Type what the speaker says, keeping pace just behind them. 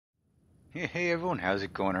Hey everyone, how's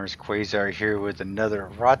it going? Hurst Quayzar here with another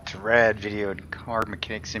Rot2Rad video in Car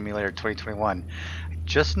Mechanic Simulator 2021. I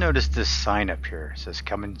just noticed this sign up here. It says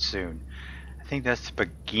coming soon. I think that's the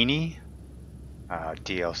Bikini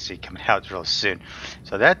DLC coming out real soon.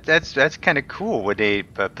 So that's kind of cool when they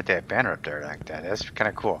put that banner up there like that. That's kind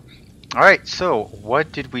of cool. Alright, so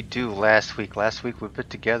what did we do last week? Last week we put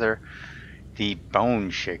together the Bone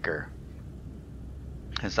Shaker.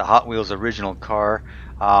 It's the Hot Wheels original car.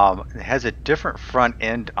 It has a different front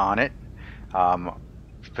end on it.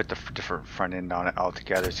 Put the different front end on it all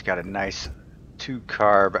together. It's got a nice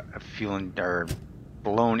 2-carb fueling or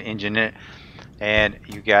blown engine in it, and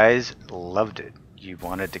you guys loved it. You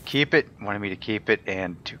wanted to keep it, wanted me to keep it,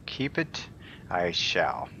 and to keep it, I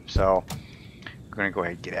shall. So we're gonna go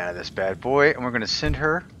ahead and get out of this bad boy, and we're gonna send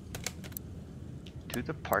her to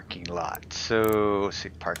the parking lot. So let's see,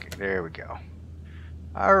 parking. There we go.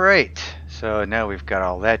 Alright, so now we've got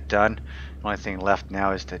all that done. The only thing left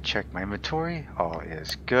now is to check my inventory. All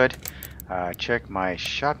is good. Check my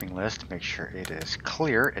shopping list, make sure it is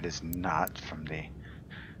clear. It is not from the...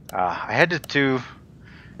 I had to do...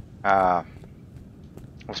 I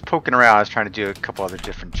was poking around. I was trying to do a couple other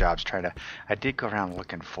different jobs. I did go around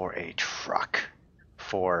looking for a truck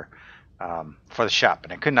for the shop,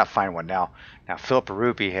 and I could not find one. Now Philip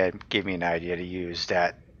Ruby had gave me an idea to use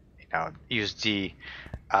that. Use the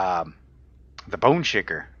Bone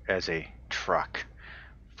Shaker as a truck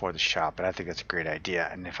for the shop, and I think that's a great idea.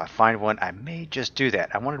 And if I find one, I may just do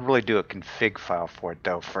that. I want to really do a config file for it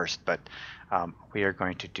though first, but we are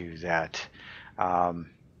going to do that. All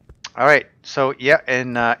right, so yeah,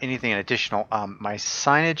 and anything additional, my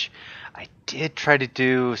signage, I did try to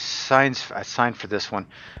do signs. I signed for this one.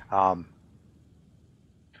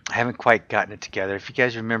 I haven't quite gotten it together. If you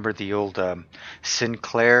guys remember the old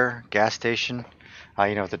Sinclair gas station,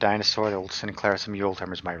 you know, the dinosaur, the old Sinclair, some of you old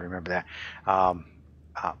timers might remember that.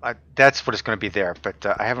 That's what it's going to be there, but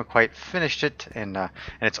I haven't quite finished it, and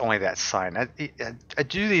it's only that sign. I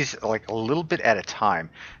do these like a little bit at a time,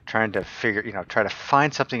 trying to try to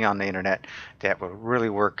find something on the internet that will really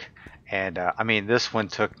work. And I mean, this one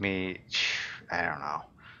took me, I don't know.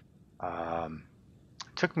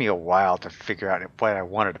 Took me a while to figure out what I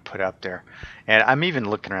wanted to put up there, and I'm even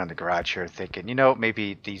looking around the garage here thinking, you know,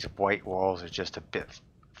 maybe these white walls are just a bit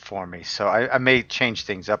for me, so I may change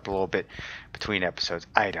things up a little bit between episodes.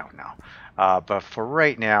 I don't know, but for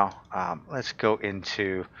right now, let's go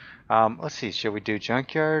into let's see, should we do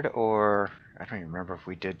Junkyard, or I don't even remember if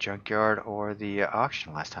we did Junkyard or the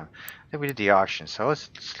auction last time. I think we did the auction, so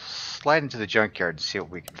let's slide into the Junkyard and see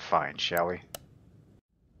what we can find, shall we?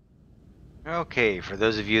 Okay, for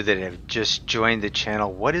those of you that have just joined the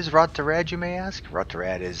channel, what is Rot2Rad, you may ask?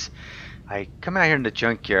 Rot2Rad is, I come out here in the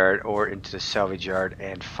junkyard or into the salvage yard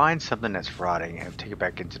and find something that's rotting and take it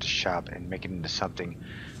back into the shop and make it into something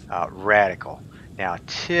radical. Now,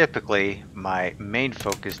 typically, my main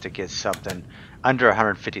focus is to get something under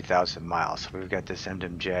 150,000 miles. So we've got this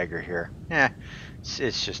M&M Jagger here.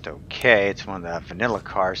 It's just okay. It's one of the vanilla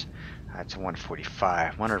cars. It's a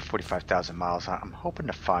 145,000 miles. I'm hoping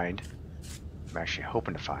to find... I'm actually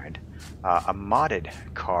hoping to find a modded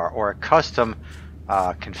car or a custom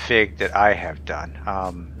config that I have done.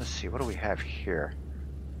 Let's see, what do we have here?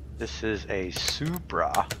 This is a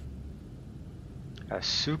Supra,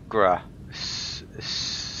 Sakura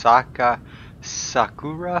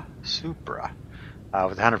Supra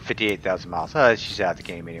with 158,000 miles. She's out of the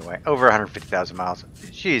game anyway. Over 150,000 miles.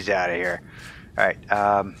 She's out of here. All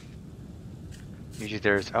right. Usually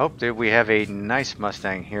there's. Oh, there we have a nice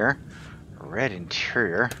Mustang here. Red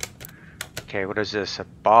interior. Okay, what is this? A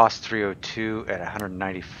Boss 302 at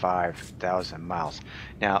 195,000 miles.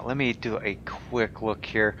 Now, let me do a quick look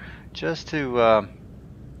here, just to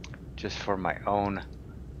just for my own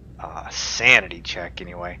sanity check.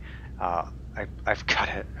 Anyway, I've got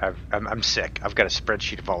it. I'm sick. I've got a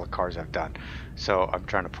spreadsheet of all the cars I've done, so I'm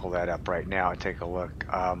trying to pull that up right now and take a look.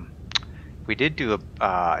 We did do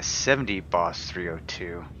a 70 Boss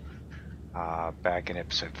 302. Back in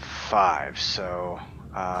episode 5, so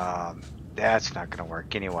that's not going to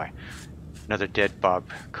work anyway. Another dead Bob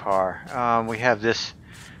car. We have this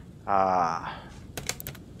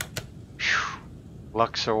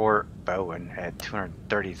Luxor Bowen at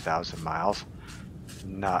 230,000 miles.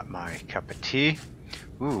 Not my cup of tea.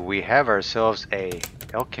 Ooh, we have ourselves a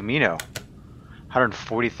El Camino,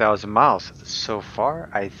 140,000 miles. So far,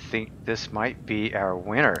 I think this might be our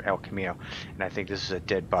winner, El Camino. And I think this is a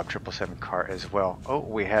dead Bob 777 car as well. Oh,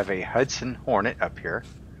 we have a Hudson Hornet up here.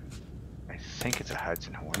 I think it's a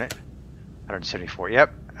Hudson Hornet. 174,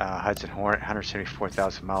 yep. Hudson Hornet,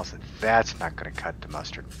 174,000 miles. That's not going to cut the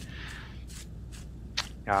mustard.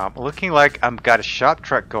 Looking like I've got a shop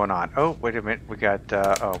truck going on. Oh, wait a minute. We got,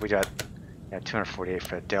 yeah, 248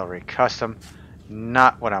 for a Del Rey Custom.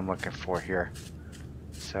 Not what I'm looking for here.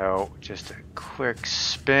 So, just a quick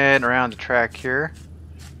spin around the track here.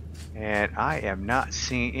 And I am not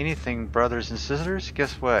seeing anything, brothers and sisters.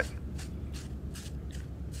 Guess what?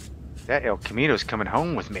 That El Camino's coming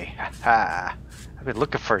home with me. Ha! I've been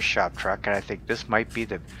looking for a shop truck, and I think this might be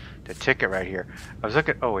the ticket right here. I was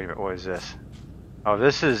looking. Oh, wait a minute. What is this? Oh,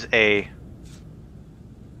 this is a.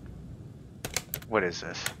 What is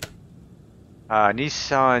this?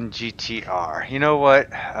 Nissan GTR. You know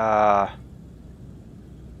what? I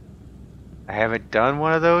haven't done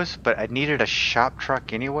one of those, but I needed a shop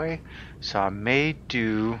truck anyway, so I may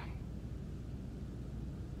do.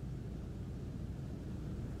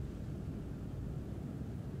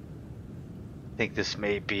 I think this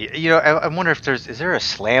may be. You know, I wonder if is there a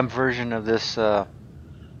slam version of this? Well,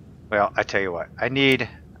 I tell you what, I need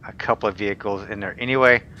a couple of vehicles in there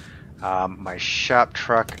anyway. My shop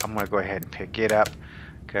truck, I'm gonna go ahead and pick it up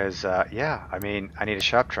because, yeah, I mean, I need a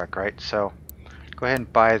shop truck, right? So go ahead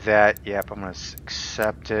and buy that. Yep, I'm gonna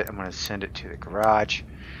accept it. I'm gonna send it to the garage,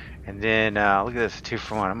 and then look at this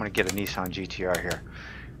 2-for-1. I'm gonna get a Nissan GTR here.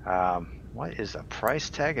 What is the price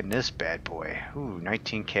tag in this bad boy? Ooh,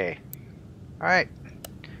 19K. All right,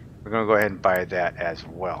 we're gonna go ahead and buy that as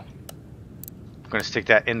well. I'm gonna stick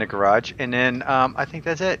that in the garage, and then I think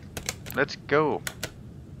that's it. Let's go.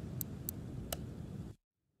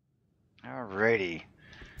 Alrighty,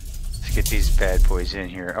 let's get these bad boys in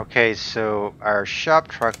here. Okay, so our shop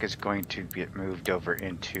truck is going to get moved over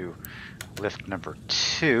into lift number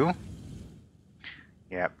 2.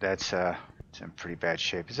 Yep, it's in pretty bad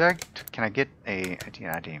shape. Is that? Can I get a? I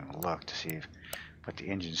didn't even look to see if. But the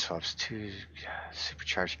engine swaps to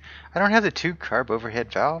supercharged. I don't have the 2 carb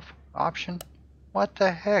overhead valve option. What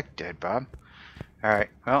the heck, Dead Bob?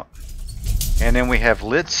 Alright, well. And then we have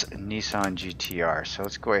Litz Nissan GTR. So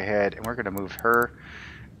let's go ahead and we're going to move her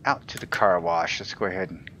out to the car wash. Let's go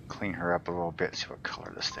ahead and clean her up a little bit. See what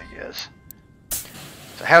color this thing is.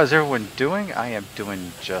 So how is everyone doing? I am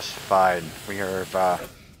doing just fine. We are.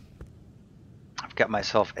 I've got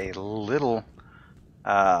myself a little.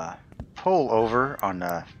 Poll over on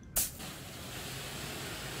the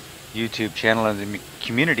YouTube channel in the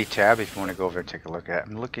community tab if you want to go over and take a look at it.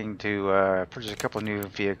 I'm looking to purchase a couple of new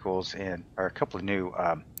vehicles or a couple of new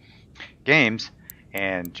games,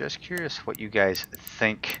 and just curious what you guys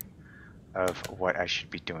think of what I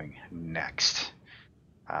should be doing next.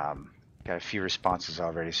 Got a few responses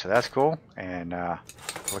already, so that's cool, and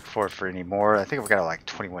look forward for any more. I think we've got like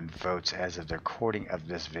 21 votes as of the recording of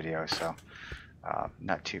this video, so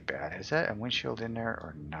not too bad. Is that a windshield in there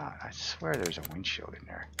or not? I swear there's a windshield in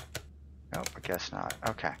there. Nope, I guess not.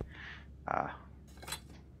 Okay.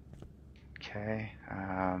 Okay.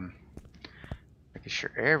 Making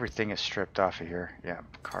sure everything is stripped off of here. Yeah,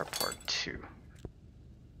 car part 2.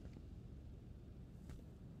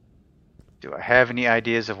 Do I have any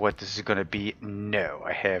ideas of what this is going to be? No,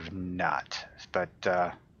 I have not. But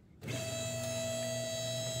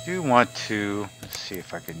do want to, let's see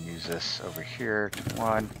if I can use this over here.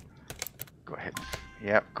 1. Go ahead.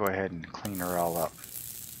 Yep, go ahead and clean her all up.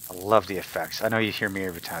 I love the effects. I know you hear me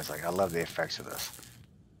every time. It's like, I love the effects of this.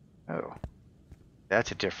 Oh,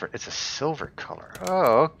 that's a different, it's a silver color.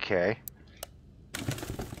 Oh, okay.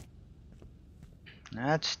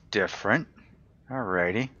 That's different.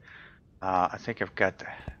 Alrighty. I think I've got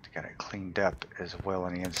it cleaned up as well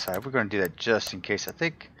on the inside. We're going to do that just in case. I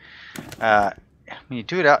think when you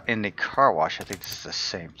do it out in the car wash, I think this is the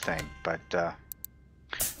same thing, but it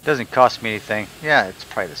doesn't cost me anything. Yeah, it's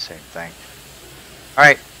probably the same thing. All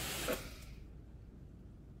right.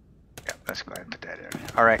 Yeah, let's go ahead and put that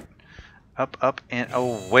in. All right. Up, up, and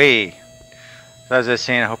away. So as I was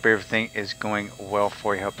saying, I hope everything is going well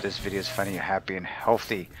for you. I hope this video is finding you happy and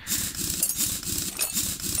healthy.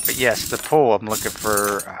 But yes, the poll, I'm looking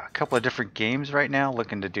for a couple of different games right now.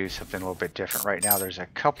 Looking to do something a little bit different right now. There's a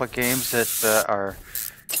couple of games that are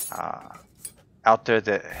out there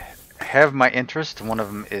that have my interest. One of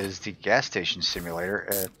them is the gas station simulator.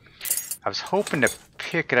 I was hoping to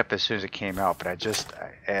pick it up as soon as it came out, but I just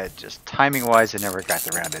timing-wise, I never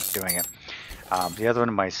got around to doing it. The other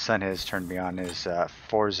one my son has turned me on is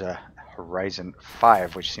Forza Horizon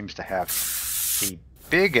 5, which seems to have the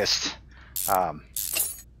biggest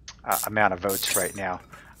amount of votes right now.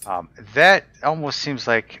 That almost seems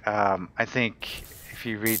like I think if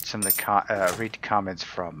you read some of the read the comments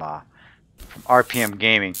from RPM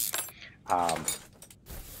Gaming,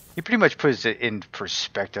 he pretty much puts it in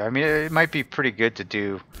perspective. I mean, it might be pretty good to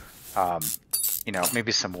do, you know,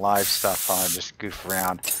 maybe some live stuff on, just goof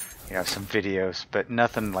around, you know, some videos, but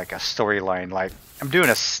nothing like a storyline. Like I'm doing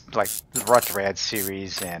like the Rot2Rad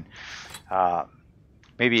series, and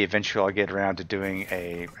maybe eventually I'll get around to doing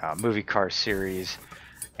a movie car series,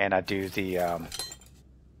 and I do the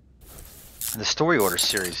story order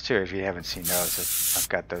series too. If you haven't seen those, I've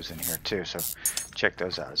got those in here too, so check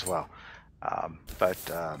those out as well.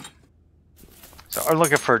 So I'm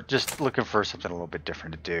looking for something a little bit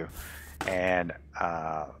different to do, and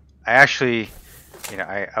I actually, you know,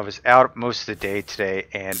 I was out most of the day today,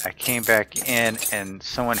 and I came back in, and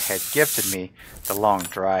someone had gifted me the long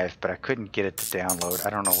drive, but I couldn't get it to download.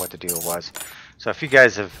 I don't know what the deal was. So if you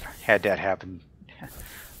guys have had that happen,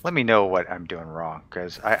 let me know what I'm doing wrong,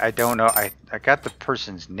 because I don't know. I got the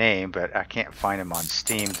person's name, but I can't find him on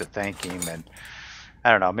Steam to thank him, and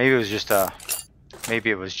I don't know. Maybe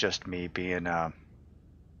it was just me being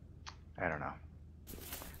I don't know.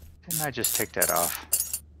 Didn't I just take that off?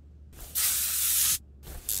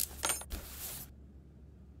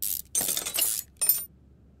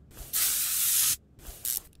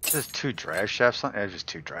 There's 2 drive shafts on it. There's just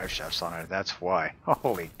 2 drive shafts on it. That's why.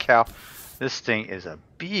 Holy cow. This thing is a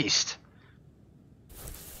beast.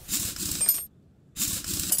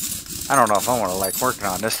 I don't know if I want to like working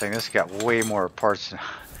on this thing. This got way more parts than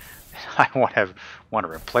I want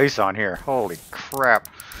to replace on here. Holy crap.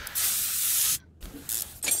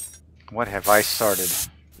 What have I started?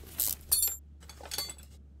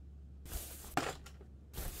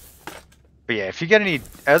 But yeah, if you get any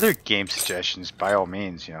other game suggestions, by all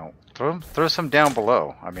means, you know, throw some down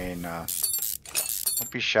below. I mean,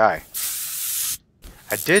 don't be shy.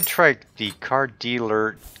 I did try the car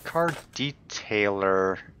detailer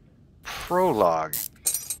prologue.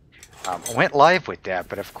 I went live with that,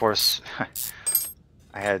 but of course,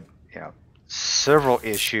 I had, you know, several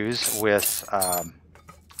issues with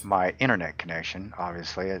my internet connection.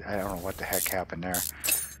 Obviously, I don't know what the heck happened there.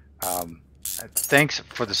 Thanks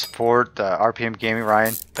for the support, RPM Gaming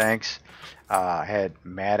Ryan. Thanks. I had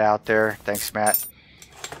Matt out there. Thanks, Matt.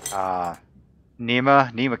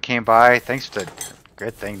 Nima came by. Thanks for the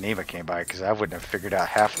good thing Nima came by, because I wouldn't have figured out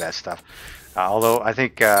half of that stuff. Although I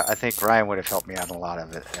think Ryan would have helped me out a lot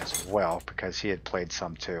of it as well, because he had played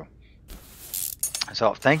some too.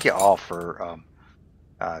 So thank you all for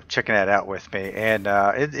checking that out with me, and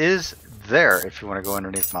it is there if you want to go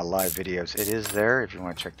underneath my live videos. It is there if you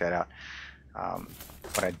want to check that out.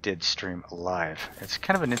 But I did stream live. It's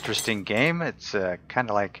kind of an interesting game. It's kind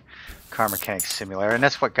of like Car Mechanics Simulator, and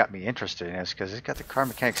that's what got me interested in it, because it's got the Car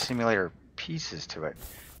Mechanics Simulator pieces to it.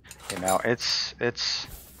 You know, it's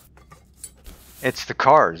the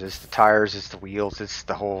cars, it's the tires, it's the wheels, it's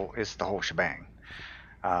the whole shebang.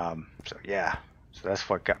 So yeah, so that's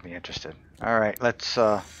what got me interested. All right, let's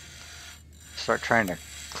start trying to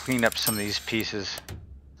clean up some of these pieces.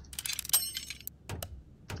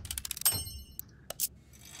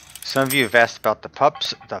 Some of you have asked about the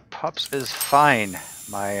pups. The pups is fine.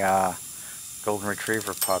 My golden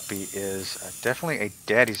retriever puppy is definitely a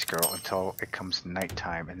daddy's girl until it comes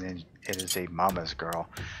nighttime, and then it is a mama's girl.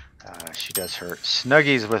 She does her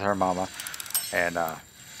snuggies with her mama, and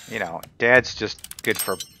you know, dad's just good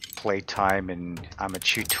for playtime, and I'm a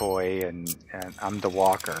chew toy, and I'm the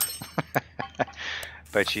walker.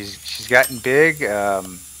 But she's gotten big.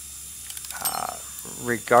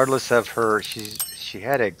 Regardless of her, she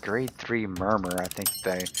had a grade 3 murmur. I think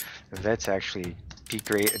the vets actually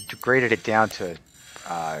degraded it down to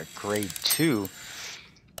grade 2,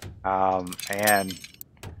 and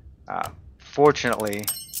fortunately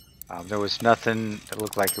there was nothing that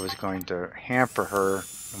looked like it was going to hamper her,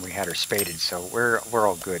 and we had her spaded, so we're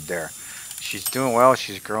all good there. She's doing well.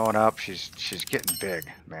 She's growing up. She's getting big,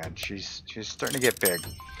 man. She's starting to get big,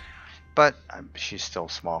 but she's still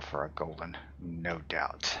small for a golden, no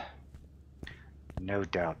doubt. No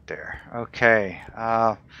doubt there. Okay,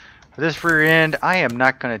 for this rear end, I am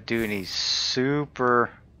not going to do any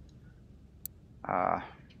super. Do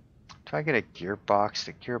I get a gearbox?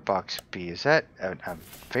 The gearbox B, is that an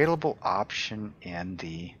available option in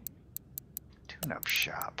the tune-up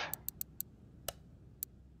shop?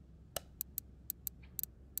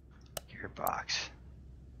 Gearbox.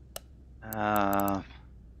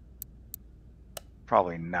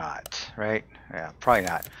 Probably not, right? Yeah, probably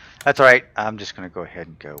not. That's all right. I'm just going to go ahead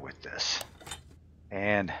and go with this.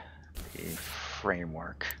 And the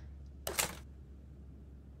framework.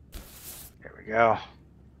 There we go.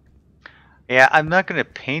 Yeah, I'm not going to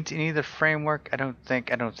paint any of the framework. I don't think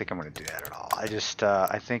I'm going to do that at all. I just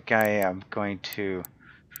I think I am going to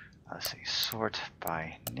let's see, sort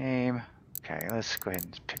by name. Okay, let's go ahead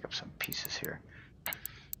and pick up some pieces here.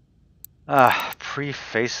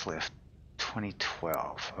 Pre-facelift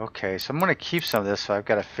 2012. Okay, so I'm going to keep some of this, so I've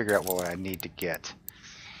got to figure out what I need to get.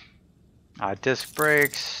 Disc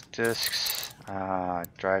brakes, discs,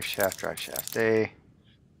 drive shaft A.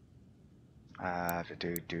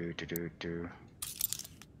 Do.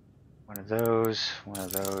 One of those, one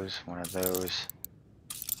of those, one of those.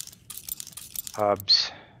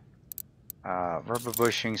 Hubs. Rubber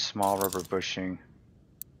bushing, small rubber bushing.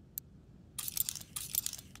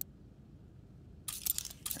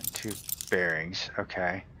 And 2 bearings.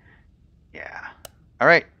 Okay. Yeah. All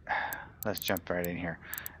right. Let's jump right in here.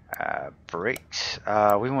 Brakes.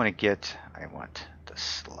 We want to get, I want the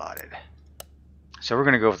slotted. So we're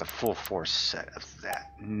going to go with a full force set of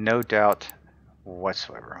that. No doubt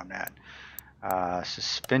whatsoever on that.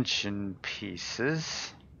 Suspension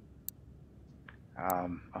pieces.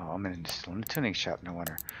 Oh, I'm in a tuning shop, no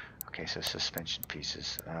wonder. Okay, so suspension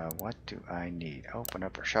pieces. What do I need? Open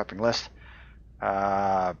up our shopping list.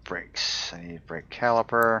 Brakes. I need brake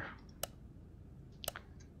caliper.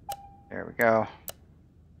 There we go.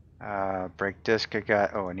 Brake disc I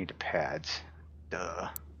got. Oh, I need the pads. Duh.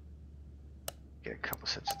 Get a couple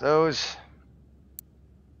sets of those.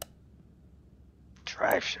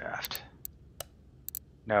 Drive shaft.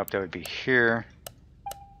 Nope, that would be here.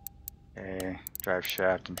 Okay, drive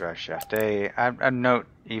shaft and drive shaft A. I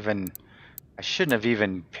shouldn't have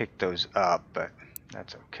even picked those up, but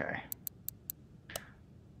that's okay.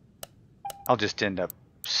 I'll just end up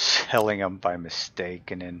selling them by mistake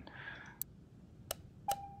and then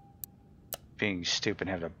being stupid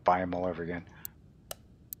and have to buy them all over again.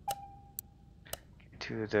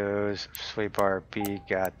 2 of those. Sway bar B,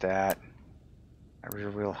 got that. A rear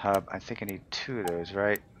wheel hub. I think I need 2 of those,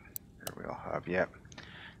 right? Rear wheel hub, yep.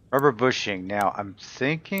 Rubber bushing. Now I'm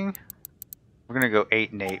thinking we're gonna go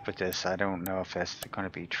 8 and 8 with this. I don't know if that's going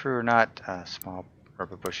to be true or not. Small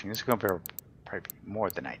rubber bushing. This is going to be probably more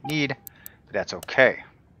than I need, but that's okay.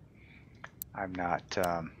 I'm not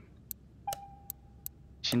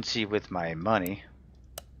chintzy with my money.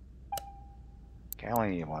 Okay, I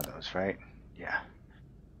only need one of those, right? Yeah.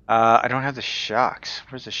 I don't have the shocks.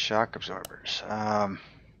 Where's the shock absorbers?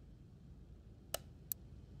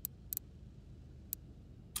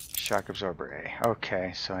 Shock absorber A.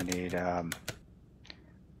 Okay, so I need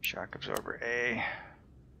shock absorber A.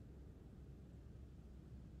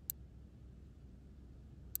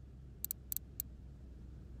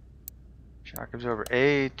 Shock absorber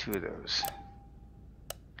A, 2 of those.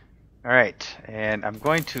 Alright, and I'm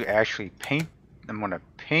going to actually paint, I'm going to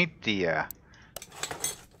paint the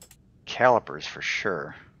calipers for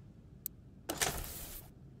sure.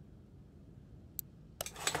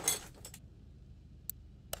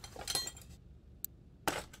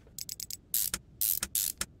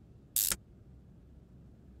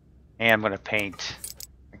 And I'm going to paint,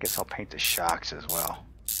 I guess I'll paint the shocks as well.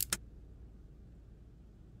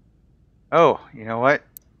 Oh, you know what?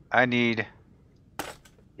 I need,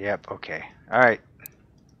 yep, okay. Alright.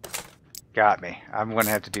 Got me. I'm going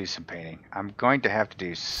to have to do some painting. I'm going to have to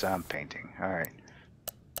do some painting. Alright.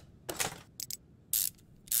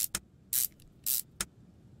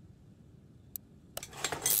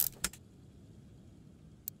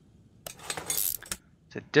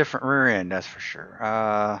 It's a different rear end, that's for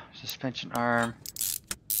sure. Suspension arm.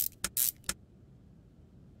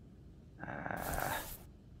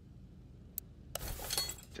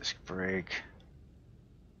 Disc brake.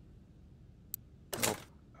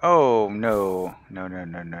 Oh, no. No,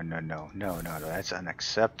 that's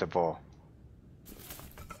unacceptable.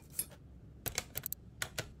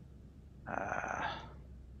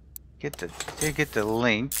 Get the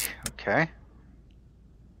link, okay.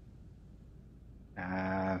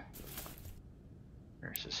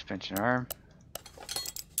 There's suspension arm.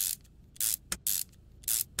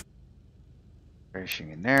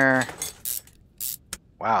 Racing in there.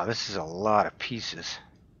 Wow, this is a lot of pieces.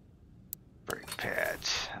 Brake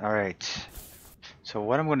pads. Alright. So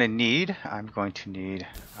what I'm going to need, I'm going to need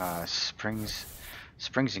springs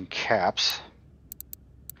and caps.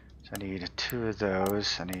 So I need 2 of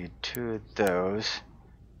those. I need 2 of those.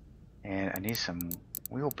 And I need some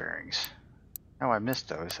wheel bearings. Oh, I missed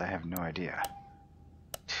those. I have no idea.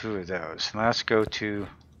 2 of those. Now let's go to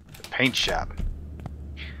the paint shop.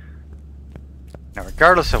 Now,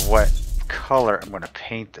 regardless of what color I'm going to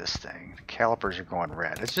paint this thing, the calipers are going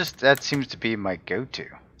red. It's just, that seems to be my go-to,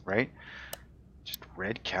 right? Just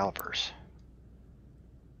red calipers.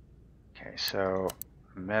 Okay, so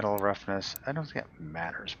metal roughness, I don't think it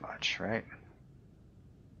matters much, right?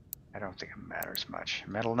 I don't think it matters much.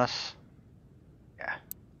 Metalness, yeah.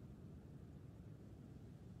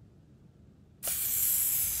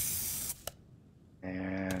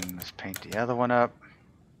 And let's paint the other one up.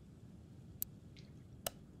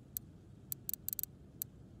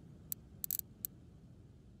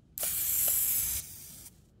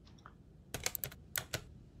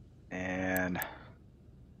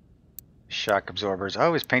 shock absorbers. I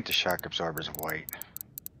always paint the shock absorbers white.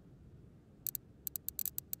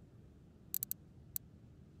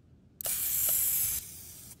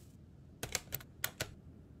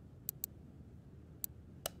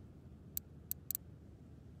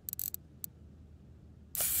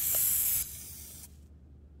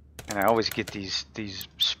 And I always get these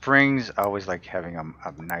springs. I always like having them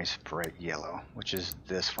a nice bright yellow, which is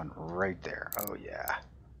this one right there. Oh yeah.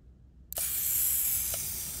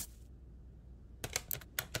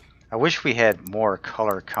 I wish we had more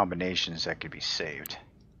color combinations that could be saved.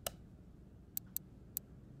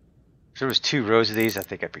 If there was 2 rows of these, I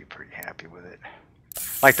think I'd be pretty happy with it.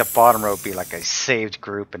 Like the bottom row be like a saved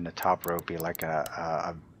group, and the top row be like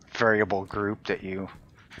a variable group that you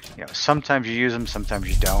know, sometimes you use them, sometimes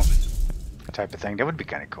you don't, type of thing. That would be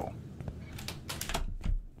kind of cool.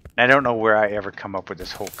 I don't know where I ever come up with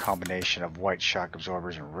this whole combination of white shock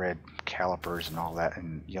absorbers and red calipers and all that,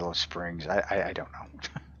 and yellow springs. I don't know.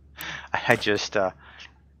 I just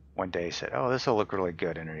one day said, oh, this will look really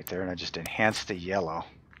good underneath there, and I just enhanced the yellow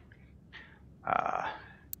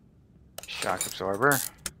shock absorber.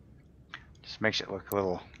 Just makes it look a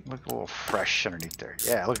little fresh underneath there.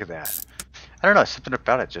 Yeah, look at that. I don't know, something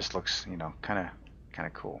about it just looks, you know, kind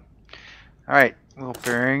of cool. All right, wheel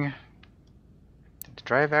bearing. Did the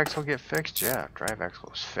drive axle get fixed? Yeah, drive axle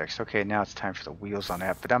was fixed. Okay, now it's time for the wheels on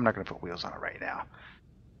that, but I'm not going to put wheels on it right now.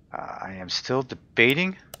 I am still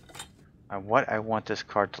debating on what I want this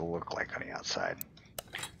car to look like on the outside.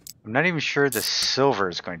 I'm not even sure the silver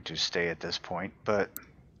is going to stay at this point, but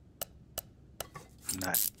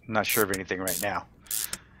I'm not sure of anything right now.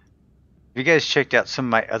 If you guys checked out some of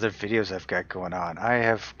my other videos I've got going on, I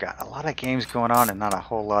have got a lot of games going on and not a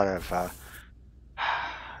whole lot of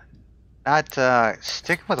not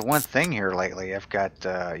sticking with one thing here lately. I've got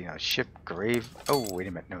you know, ship grave. Oh, wait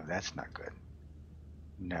a minute. No, that's not good.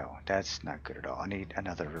 No, that's not good at all. I need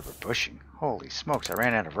another rubber bushing. Holy smokes, I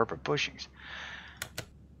ran out of rubber bushings.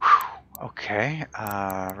 Whew. Okay,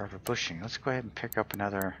 rubber bushing. Let's go ahead and pick up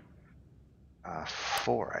another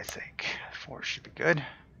 4, I think. 4 should be good.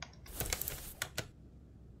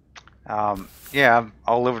 Yeah, I'm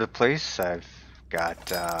all over the place. I've got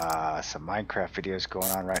some Minecraft videos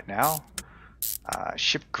going on right now.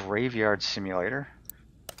 Ship Graveyard Simulator.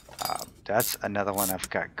 That's another one I've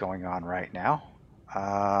got going on right now.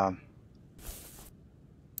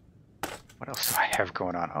 What else do I have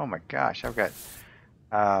going on? Oh my gosh, I've got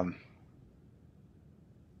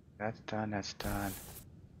that's done, that's done.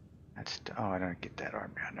 Oh, I don't get that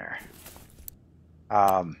arm down there.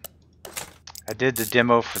 I did the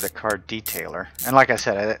demo for the car detailer, and like I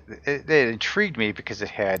said, it intrigued me because it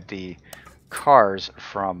had the cars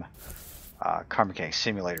from Car Mechanic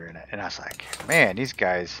Simulator in it, and I was like, man, these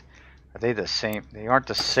guys, are they the same? They aren't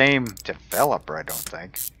the same developer, I don't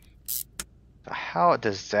think. So how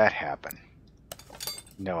does that happen?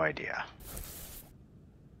 No idea.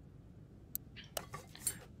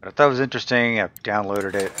 But I thought it was interesting. I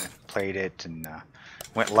downloaded it and played it, and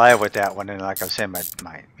went live with that one, and like I was saying,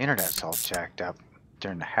 my internet's all jacked up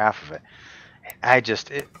during the half of it. And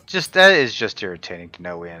that is just irritating to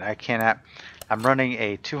no end. I cannot. I'm running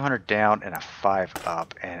a 200 down and a 5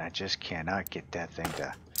 up, and I just cannot get that thing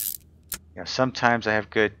to. You know, sometimes I have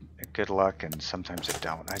good luck, and sometimes I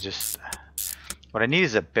don't. What I need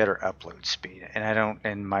is a better upload speed, and I don't.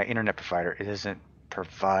 And my internet provider, it doesn't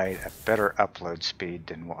provide a better upload speed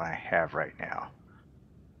than what I have right now.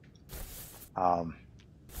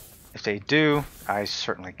 If they do, I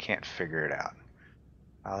certainly can't figure it out.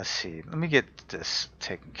 Let's see. Let me get this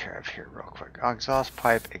taken care of here real quick. Exhaust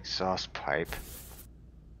pipe,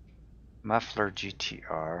 muffler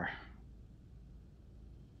GTR,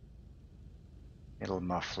 middle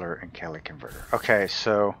muffler, and Cali converter. Okay,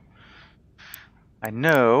 so I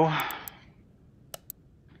know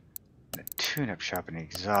the tune-up shop in the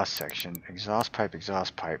exhaust section. Exhaust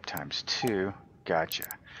pipe times 2. Gotcha.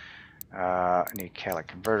 I need Cali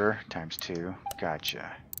converter times 2.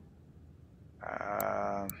 Gotcha.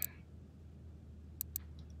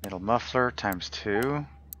 Middle muffler times 2.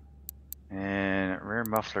 And rear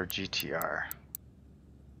muffler GTR.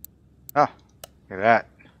 Oh, look at that.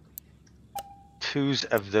 2s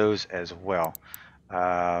of those as well.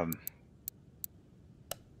 Let's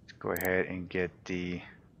go ahead and get the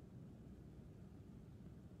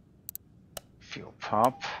fuel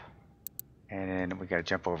pump. And then we got to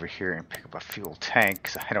jump over here and pick up a fuel tank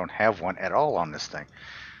because I don't have one at all on this thing.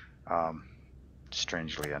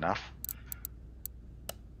 Strangely enough.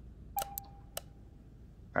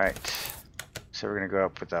 Alright. So we're going to go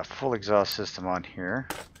up with a full exhaust system on here.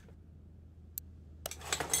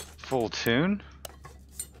 Full tune.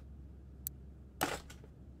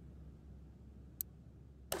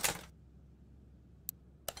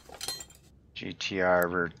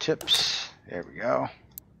 GTR rear tips. There we go.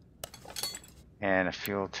 And a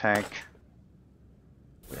fuel tank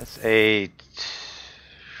with a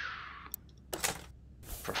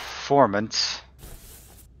performance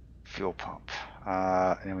fuel pump.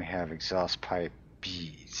 And then we have exhaust pipe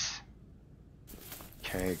B's.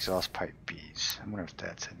 Okay, exhaust pipe B's. I wonder if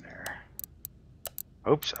that's in there.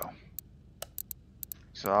 Hope so.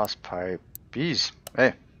 Exhaust pipe B's.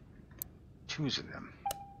 Hey, choose them.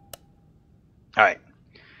 Alright.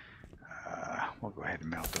 We'll go ahead and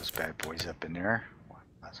mount those bad boys up in there.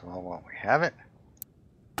 That's all while we have it.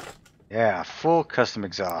 Yeah, full custom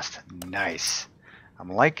exhaust. Nice. I'm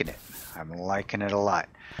liking it. I'm liking it a lot.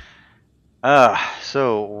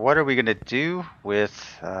 So what are we gonna do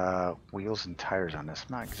with wheels and tires on this?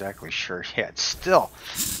 I'm not exactly sure yet. Still,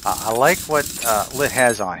 I like what Lit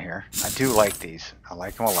has on here. I do like these. I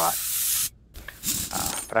like them a lot.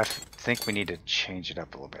 But I think we need to change it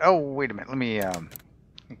up a little bit. Oh, wait a minute. Let me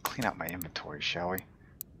clean out my inventory, shall we?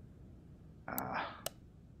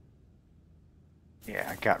 Yeah,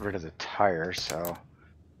 I got rid of the tire, so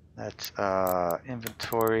that's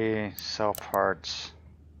inventory, sell parts.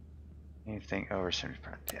 Anything over 70%?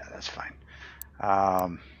 Yeah, that's fine.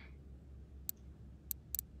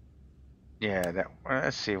 Yeah, that.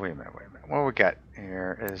 Let's see. Wait a minute. What we got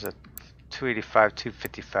here is a 285,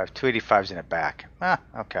 255. 285's in the back. Ah,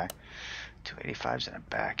 okay. 285's in the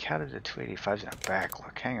back. How did the 285's in the back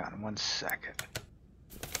look? Hang on 1 second.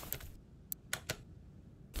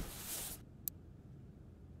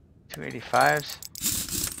 $285s.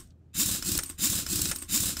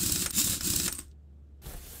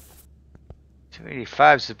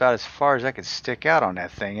 285s is about as far as I could stick out on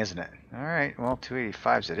that thing, isn't it? Alright, well,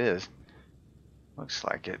 285s it is. Looks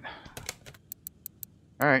like it.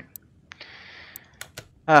 Alright.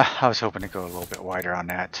 I was hoping to go a little bit wider on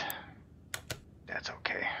that. That's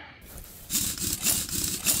okay.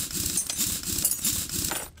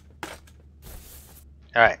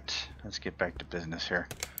 Alright, let's get back to business here.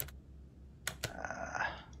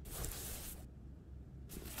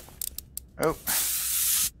 Oh.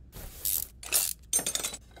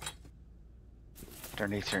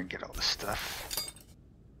 Underneath here and get all this stuff.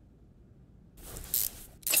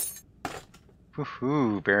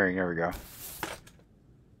 Woohoo, bearing, there we go.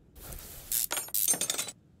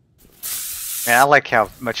 And I like how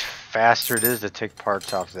much faster it is to take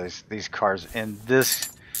parts off these cars in this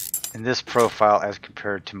profile as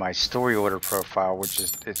compared to my story order profile, which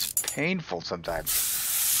is it's painful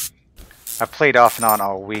sometimes. I played off and on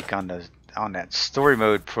all week on that story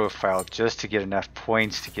mode profile just to get enough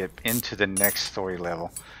points to get into the next story level.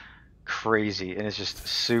 Crazy, and it's just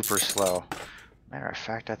super slow. Matter of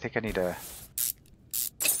fact, I think I've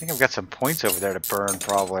got some points over there to burn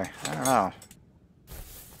probably. I don't know.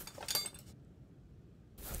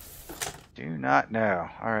 Do not know.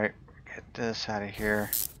 Alright, get this out of here.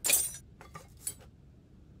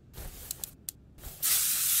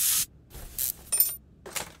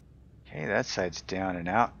 Okay, that side's down and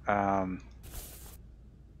out.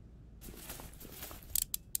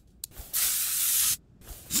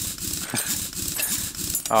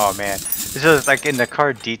 Oh man, this is like in the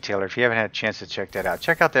car detailer. If you haven't had a chance to check that out,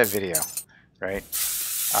 check out that video, right?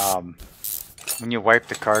 When you wipe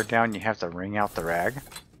the car down, you have to wring out the rag,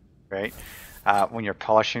 right? When you're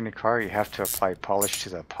polishing the car, you have to apply polish to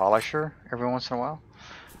the polisher every once in a while.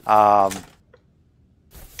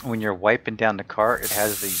 When you're wiping down the car, it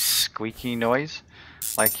has the squeaky noise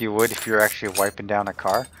like you would if you're actually wiping down a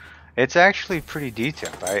car. It's actually pretty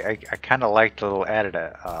detailed. I kind of like the little added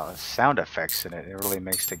sound effects in it. It really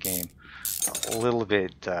makes the game a little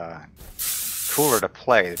bit cooler to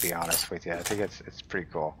play, to be honest with you. I think it's pretty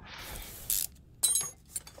cool.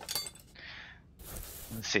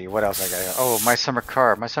 Let's see, what else I got? Oh, my summer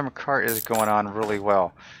car. My summer car is going on really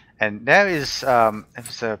well. And that is,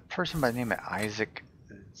 it's a person by the name of Isaac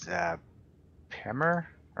Primer.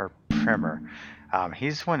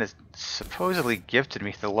 He's the one that supposedly gifted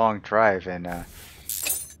me the long drive, and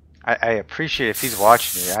I appreciate if he's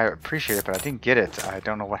watching me. I appreciate it, but I didn't get it. I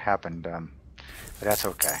don't know what happened, but that's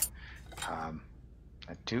okay. I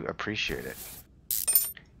do appreciate it.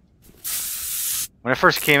 When it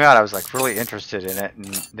first came out, I was like really interested in it, and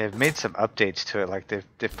they've made some updates to it. Like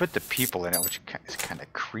they've put the people in it, which is kind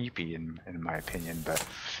of creepy in my opinion. But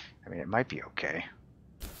I mean, it might be okay.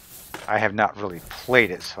 I have not really played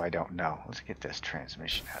it, so I don't know. Let's get this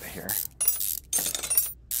transmission out of here.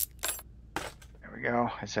 There we go.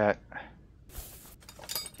 Is that?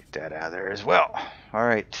 Get that out of there as well. All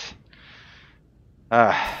right.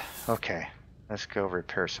 Okay. Let's go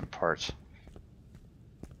repair some parts.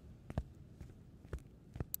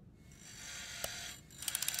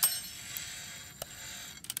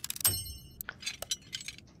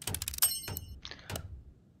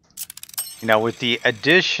 You know, with the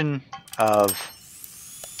addition of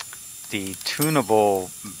the tunable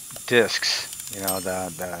discs, you know,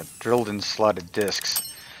 the drilled and slotted discs,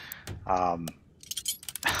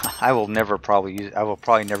 I will probably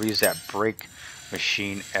never use that brake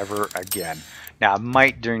machine ever again. Now I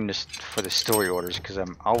might during this for the story orders, because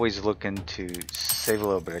I'm always looking to save a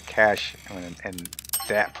little bit of cash in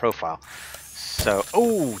that profile. So,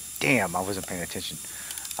 oh damn, I wasn't paying attention.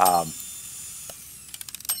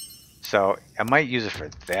 So I might use it for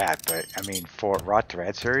that, but I mean for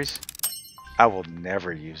Rot2Rad series, I will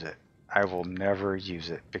never use it. I will never use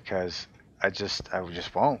it because I just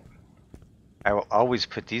won't. I will always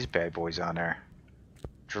put these bad boys on there.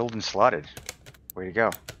 Drilled and slotted. Way to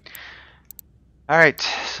go. Alright,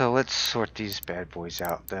 so let's sort these bad boys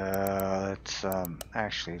out. Let's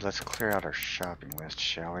clear out our shopping list,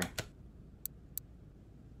 shall we?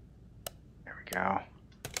 There we go.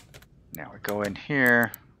 Now we go in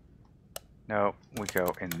here. No, we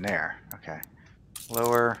go in there. Okay.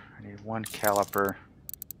 Lower, I need one caliper.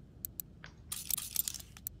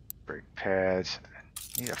 Brake pads.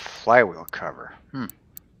 I need a flywheel cover.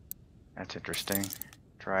 That's interesting.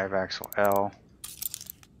 Drive axle L.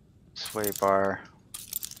 Sway bar.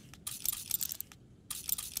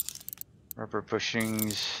 Rubber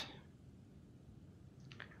bushings.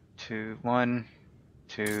 1,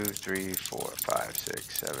 2, 3, 4, 5,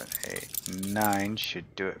 6, 7, 8, 9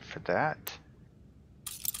 should do it for that.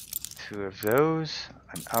 2 of those,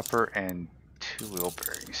 an upper, and 2 wheel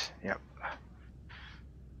bearings. Yep.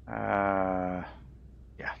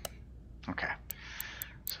 Yeah. Okay.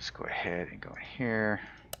 So let's go ahead and go in here.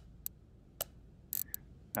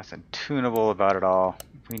 Nothing tunable about it all.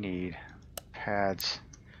 We need pads.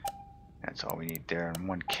 That's all we need there, and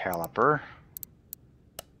 1 caliper.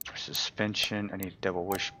 For suspension, I need a double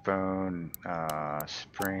wishbone,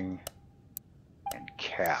 spring, and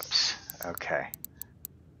caps. Okay.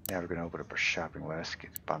 Now we're going to open up our shopping list.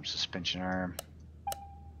 Get the bottom suspension arm.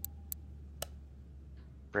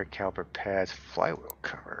 Brake caliper pads, flywheel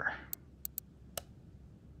cover.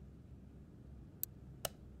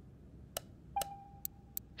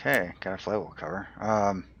 Okay, got a flywheel cover.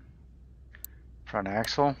 Front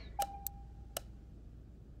axle.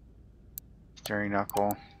 Steering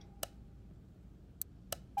knuckle.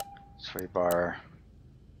 Sway bar.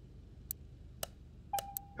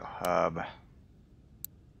 Hub.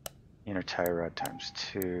 Inner tie rod times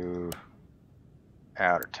 2.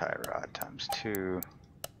 Outer tie rod times 2.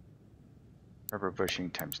 Rubber bushing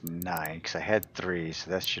times 9, because I had 3, so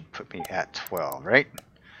that should put me at 12, right?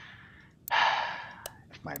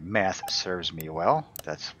 If my math serves me well,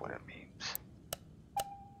 that's what it means.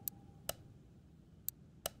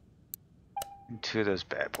 And 2 of those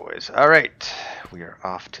bad boys. Alright, we are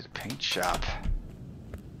off to the paint shop.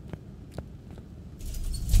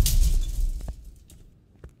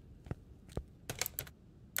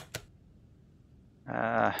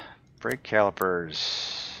 Brake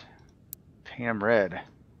calipers. Paint them red.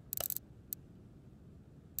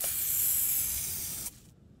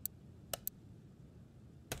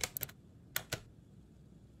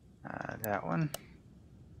 That one.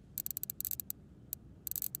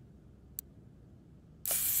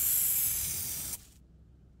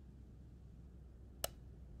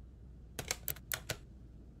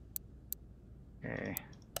 Okay.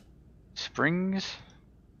 Springs.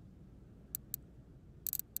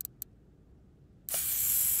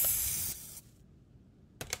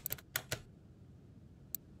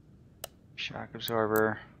 Shock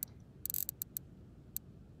absorber.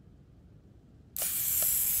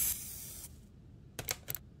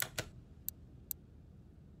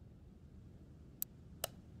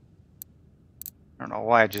 I don't know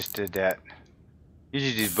why I just did that.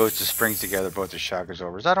 Usually do both the springs together, both the shock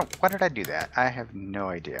absorbers. Why did I do that? I have no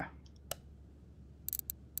idea.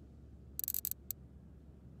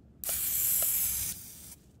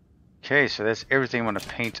 Okay, so that's everything I want to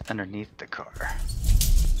paint underneath the car.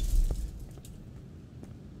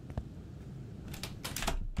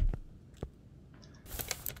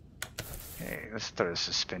 Okay, let's throw the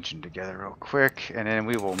suspension together real quick, and then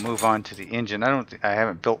we will move on to the engine. I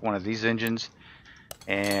haven't built one of these engines,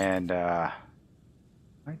 and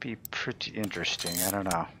might be pretty interesting. I don't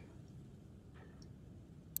know.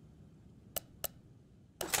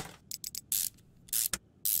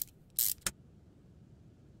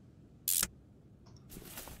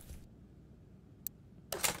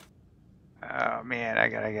 Oh man, I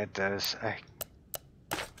gotta get those. I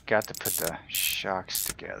got to put the shocks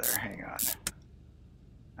together. Hang on.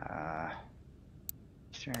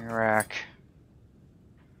 Steering rack,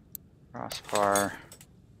 crossbar.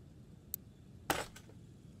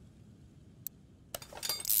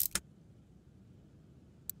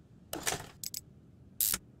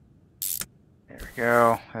 we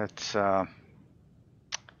go. Let's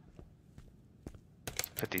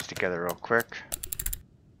put these together real quick.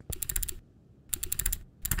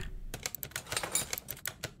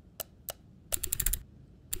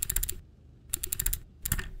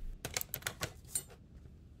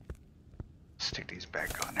 Stick these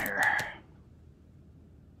back on here.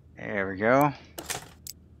 There we go.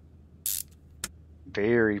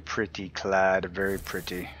 Very pretty clad, very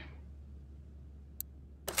pretty.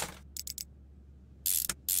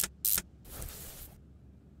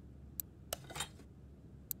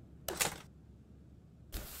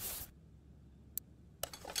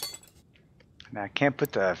 Now I can't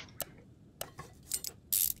put the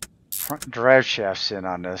front drive shafts in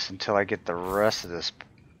on this until I get the rest of this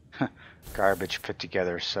garbage put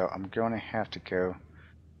together, so I'm going to have to go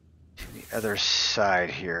to the other side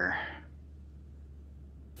here.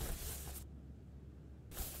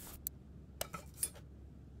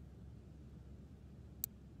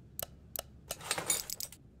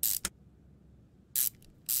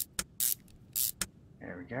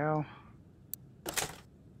 There we go.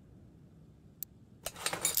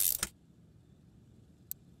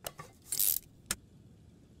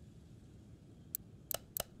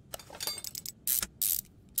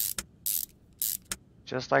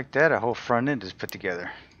 Just like that, a whole front end is put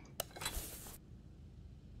together.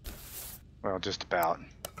 Well, just about.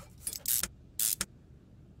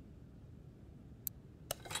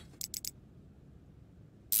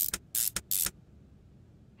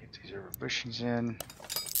 Get these rubber bushings in.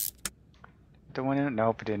 The one in?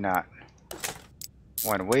 Nope, it did not.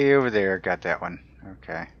 One way over there, got that one.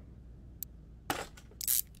 Okay.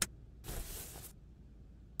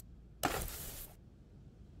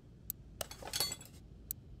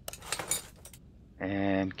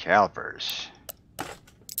 And calipers.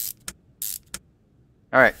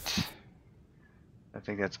 Alright. I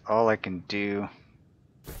think that's all I can do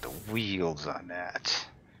with the wheels on that.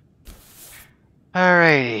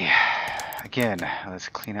 Alrighty. Again, let's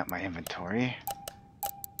clean up my inventory.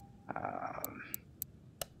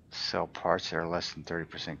 Sell parts that are less than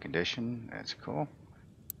 30% condition. That's cool.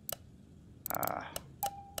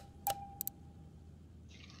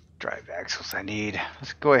 Drive axles I need.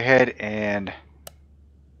 Let's go ahead and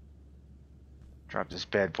drop this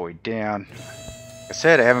bad boy down. Like I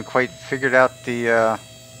said, I haven't quite figured out the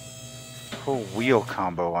whole wheel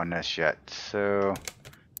combo on this yet. So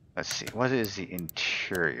let's see. What is the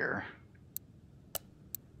interior?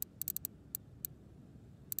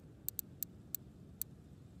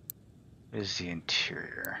 What is the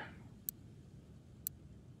interior?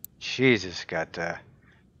 Jesus, got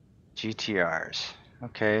GTRs.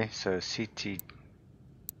 Okay, so seat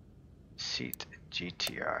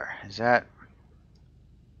GTR. Is that?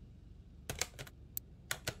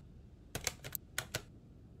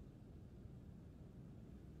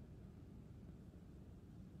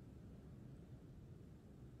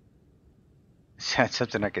 Is that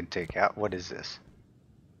something I can take out? What is this?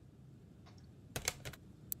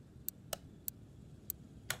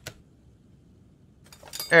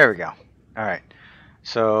 There we go. Alright.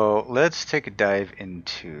 So let's take a dive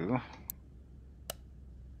into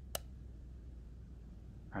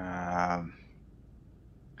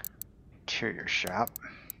interior shop.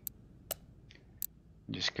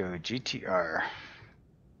 Just go GTR.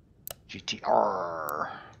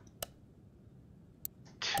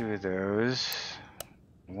 Two of those.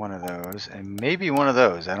 One of those. And maybe one of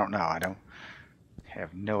those. I don't know. I don't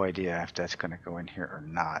have no idea if that's going to go in here or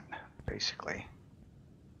not, basically.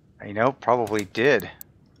 You know, probably did.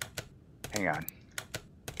 Hang on.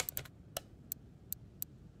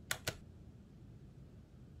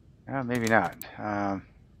 Maybe not.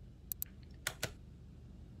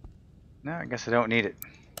 No, I guess I don't need it.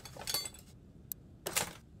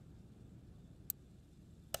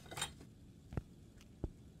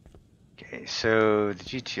 Okay, so the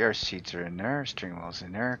GTR seats are in there. Steering wheel's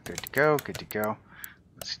in there. Good to go. Good to go.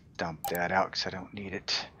 Let's dump that out because I don't need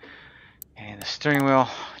it. And the steering wheel,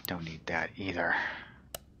 don't need that either.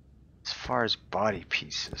 As far as body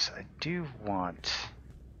pieces, I do want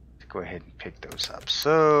to go ahead and pick those up.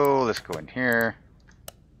 So let's go in here.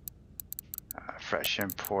 Fresh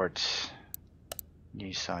imports.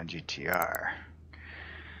 Nissan GTR.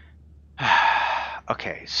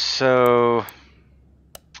 Okay, so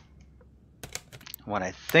what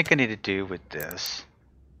I think I need to do with this,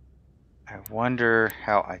 I wonder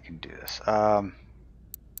how I can do this.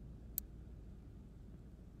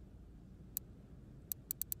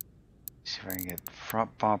 See if I can get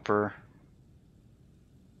front bumper.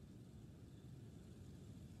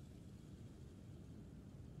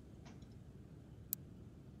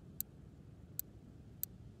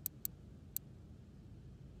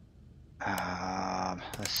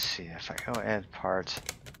 let's see if I go add parts,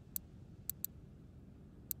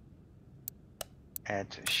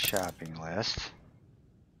 add to shopping list.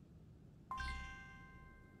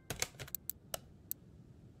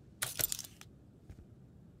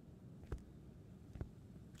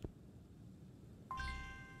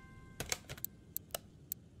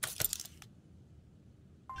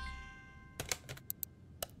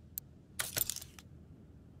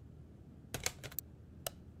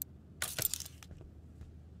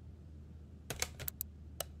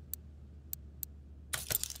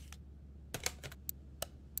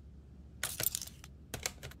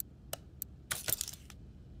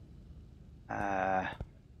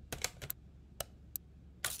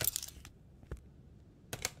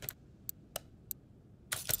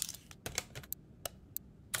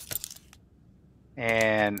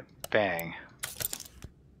 And bang.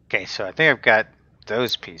 Okay, so I think I've got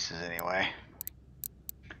those pieces anyway.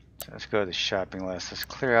 So let's go to the shopping list. Let's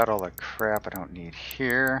clear out all the crap I don't need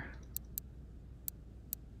here.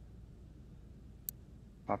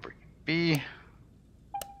 Property B.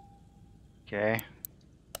 Okay.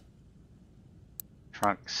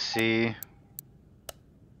 Trunk C.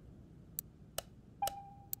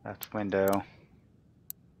 Left window.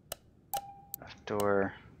 Left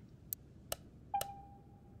door.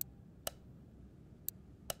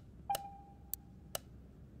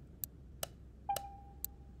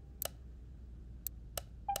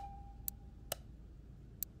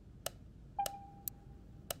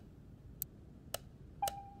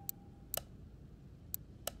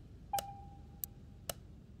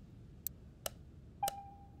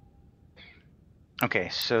 Okay,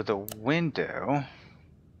 so the window,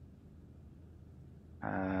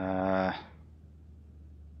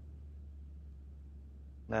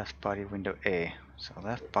 left body window A. So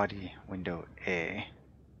left body window A.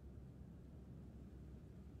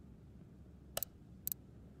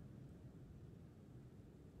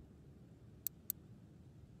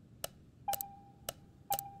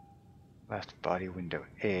 Left body window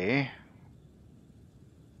A.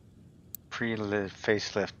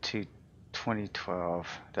 Pre-facelift 2012.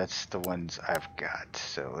 That's the ones I've got.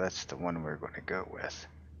 So that's the one we're going to go with.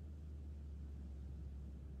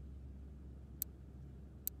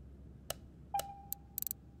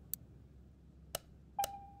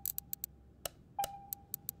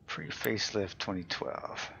 Pre-facelift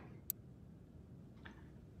 2012.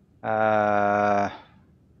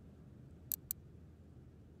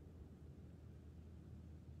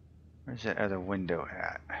 Where's that other window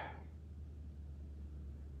at?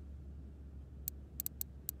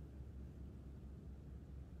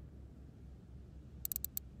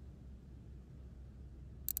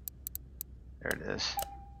 There it is.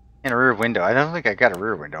 And a rear window. I don't think I got a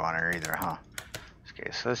rear window on her either, huh?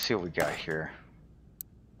 Okay, so let's see what we got here.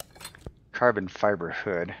 Carbon fiber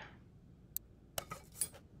hood.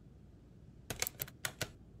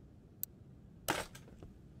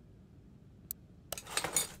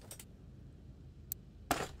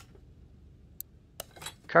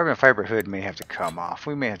 Carbon fiber hood may have to come off.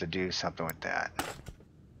 We may have to do something with that.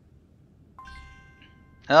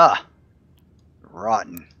 Ah!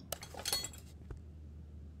 Rotten.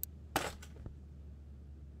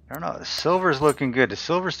 I don't know. The silver's looking good. The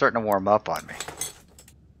silver's starting to warm up on me.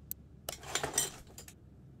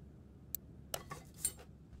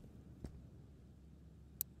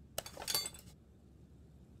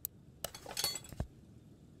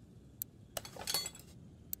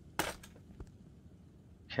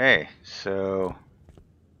 Okay, so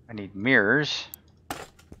I need mirrors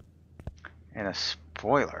and a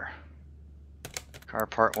spoiler. Car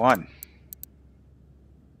part 1.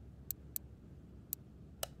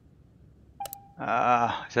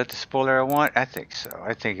 Is that the spoiler I want? I think so.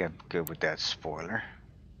 I think I'm good with that spoiler.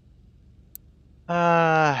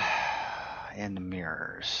 And the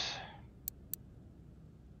mirrors.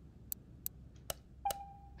 I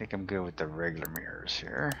think I'm good with the regular mirrors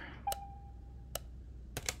here.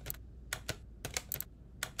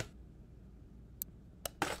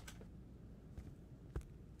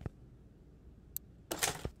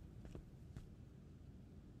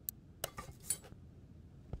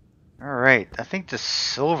 Alright, I think the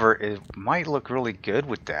silver might look really good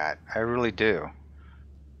with that. I really do.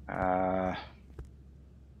 I'll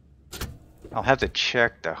have to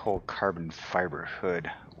check the whole carbon fiber hood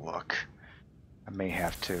look. I may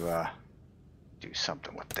have to do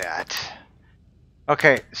something with that.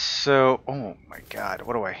 Okay, so, oh my god,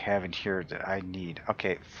 what do I have in here that I need?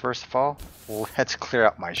 Okay, first of all, let's clear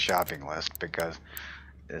out my shopping list because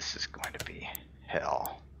this is going to be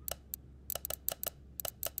hell.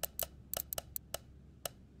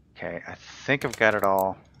 Okay, I think I've got it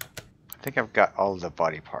all. I think I've got all the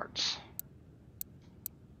body parts.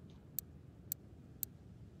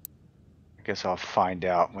 I guess I'll find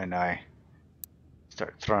out when I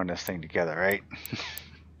start throwing this thing together, right?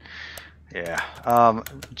 Yeah.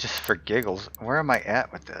 Just for giggles, where am I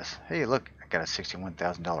at with this? Hey, look, I got a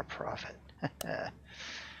 $61,000 profit. All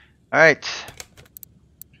right.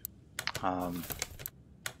 So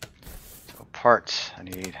parts, I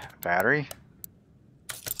need a battery,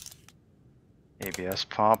 ABS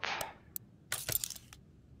pump,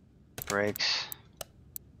 brakes,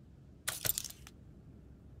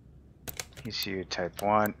 ECU type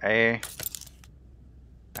 1A,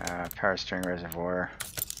 power steering reservoir,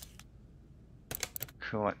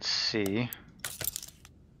 coolant C,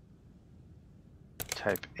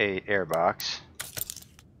 type A airbox,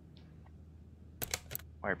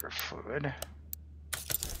 wiper fluid,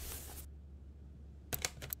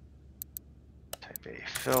 type A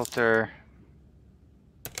filter,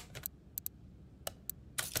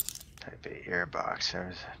 type A airbox.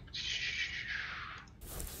 There's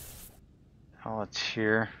all it's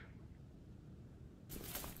here.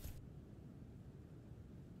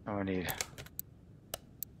 Oh, I need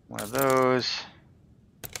one of those.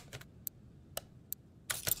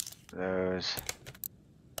 Those.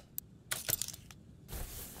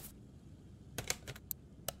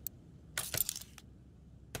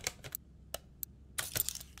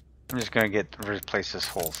 I'm just gonna replace this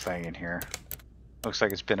whole thing in here. Looks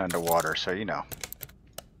like it's been underwater, so you know.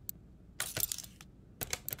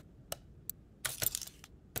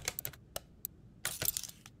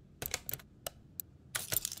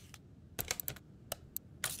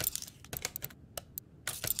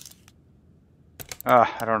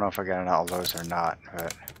 I don't know if I got all those or not,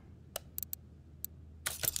 but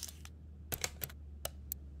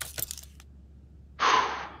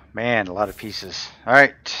man, a lot of pieces. All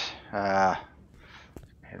right, and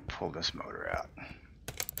pull this motor out.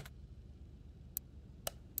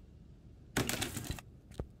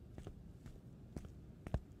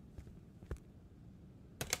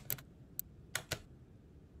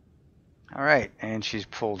 All right, and she's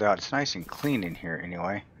pulled out. It's nice and clean in here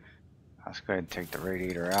anyway. Let's go ahead and take the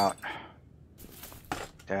radiator out.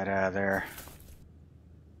 That out of there.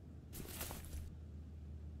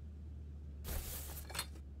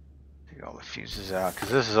 Take all the fuses out, because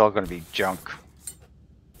this is all going to be junk.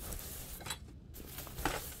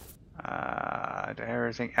 Did I have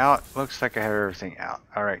everything out? Looks like I have everything out.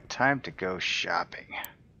 All right, time to go shopping.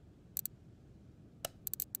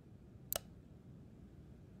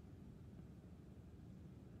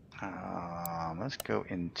 Let's go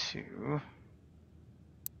into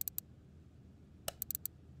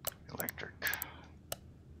electric.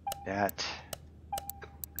 That.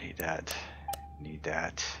 Need that. Need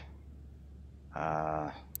that.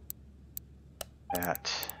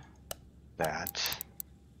 That.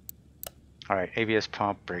 All right, ABS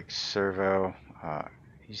pump, brake servo,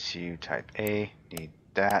 ECU type A. Need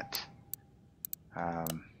that.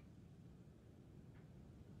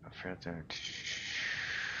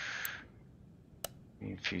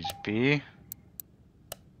 Fuse B,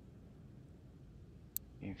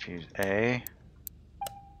 fuse A,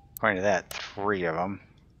 according to that, 3 of them.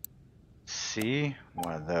 C,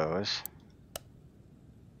 one of those.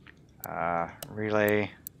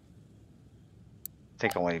 Relay, I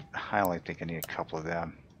only think I need a couple of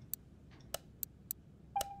them.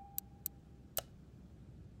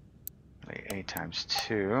 Relay A times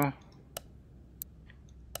 2.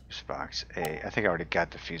 Fuse box A. I think I already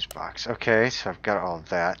got the fuse box. Okay, so I've got all of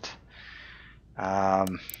that.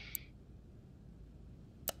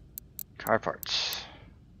 Car parts.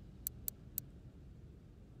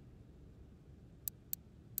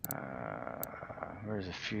 Where's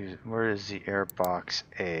the fuse? Where is the air box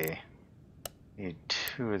A? Need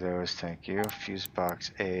 2 of those, thank you. Fuse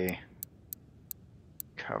box A.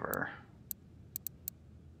 Cover.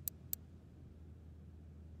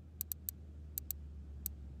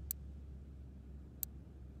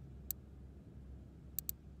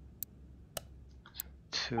 So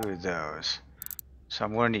 2 of those. So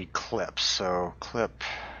I'm going to need clips. So clip.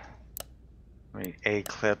 I need A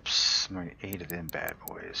clips. I'm going to need 8 of them bad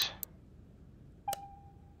boys.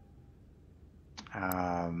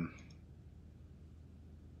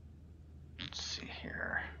 Let's see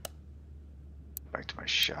here. Back to my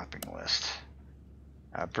shopping list.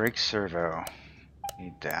 Brake servo.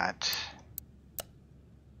 Need that.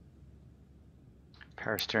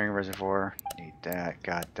 Power steering reservoir. Need that.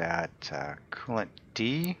 Got that. Coolant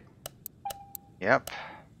D. Yep.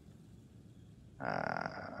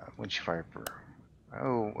 Windshield wiper.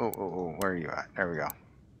 Oh, where are you at? There we go.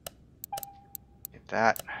 Get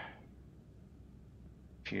that.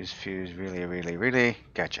 fuse, really.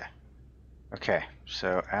 Gotcha. Okay,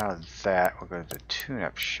 so out of that, we'll go to the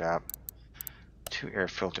tune-up shop. 2 air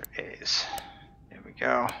filter A's. There we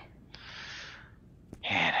go.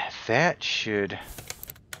 And that should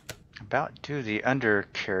about do the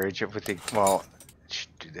undercarriage with the, well, it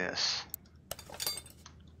should do this.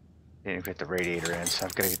 Didn't get the radiator in, so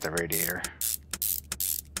I've got to get the radiator.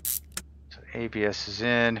 So ABS is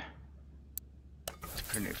in. Let's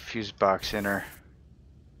put a new fuse box in her.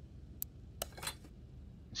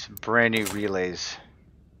 Some brand new relays.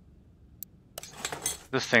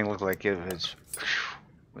 This thing looked like it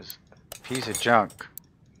was a piece of junk.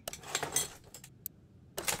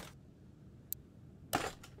 I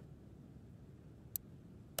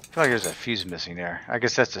feel like there's a fuse missing there. I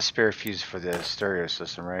guess that's a spare fuse for the stereo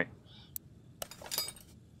system, right?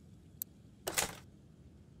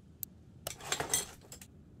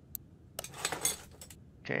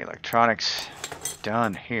 Okay, electronics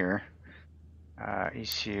done here.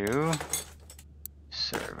 ECU,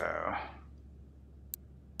 servo,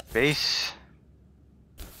 base.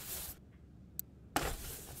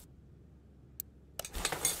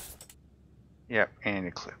 Yep, and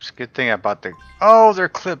Eclipse. Good thing I bought the... Oh, they're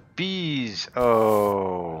clip Bs.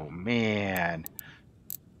 Oh, man.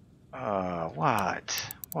 What?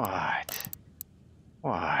 Why?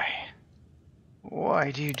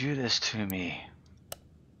 Why do you do this to me?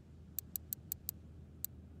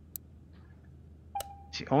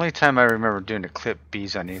 The only time I remember doing the clip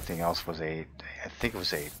Bs on anything else was I think it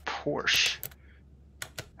was a Porsche.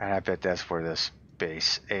 And I bet that's where this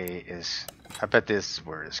base A is. I bet this is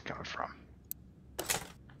where it's coming from.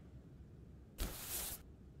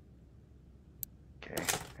 Okay,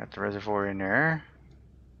 got the reservoir in there.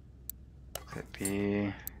 Clip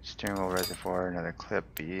B, steering wheel reservoir, another clip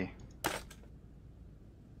B.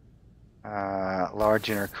 Large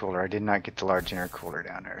intercooler. I did not get the large intercooler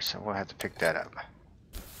down there, so we'll have to pick that up.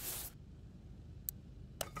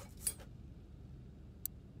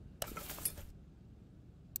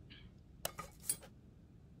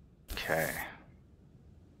 Okay.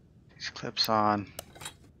 These clips on.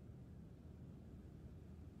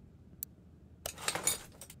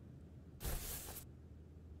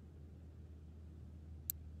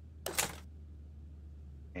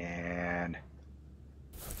 And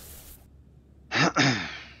okay,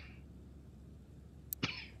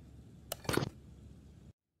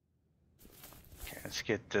 let's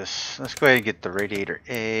get this. Let's go ahead and get the radiator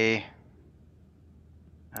A.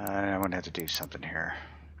 I'm gonna have to do something here.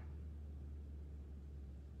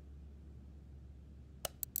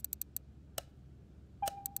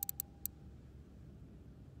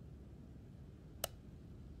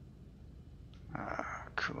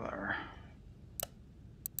 Cooler.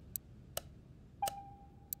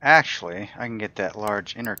 Actually, I can get that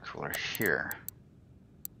large intercooler here.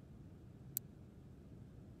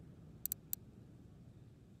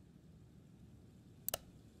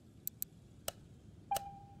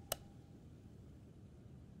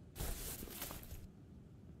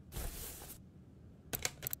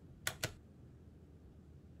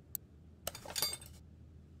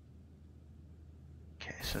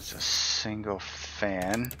 Okay, so it's a single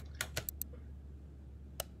fan.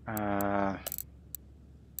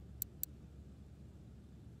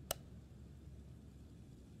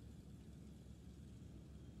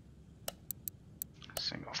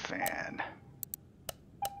 Single fan.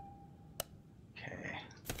 Okay.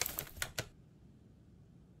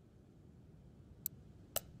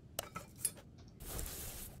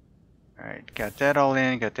 All right, got that all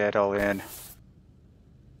in, got that all in.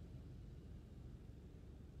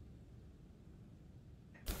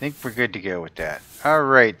 I think we're good to go with that.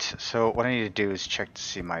 Alright, so what I need to do is check to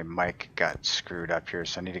see my mic got screwed up here,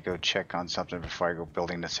 so I need to go check on something before I go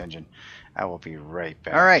building this engine. I will be right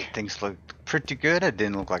back. Alright, things look pretty good. It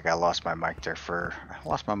didn't look like I lost my mic there I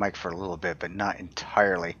lost my mic for a little bit, but not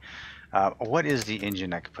entirely. What is the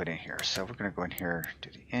engine I could put in here? So we're going to go in here to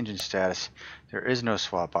the engine status. There is no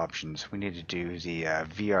swap options. We need to do the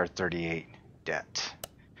VR38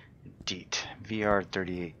 DEET.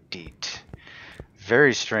 VR38 DEET.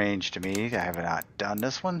 Very strange to me. I have not done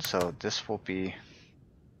this one, so this will be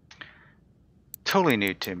totally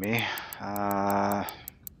new to me. I'm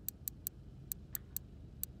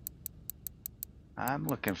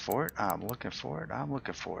looking for it. I'm looking for it.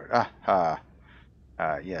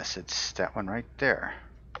 Yes, it's that one right there.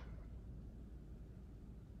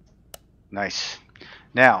 Nice.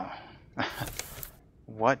 Now,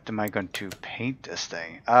 what am I going to paint this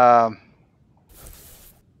thing?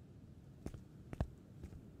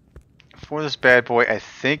 For this bad boy, I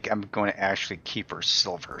think I'm going to actually keep her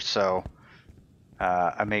silver. So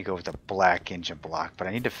I may go with a black engine block, but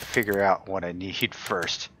I need to figure out what I need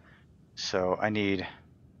first. So I need...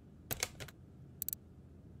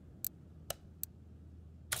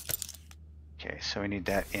 Okay, so we need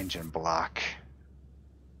that engine block.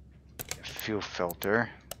 Fuel filter.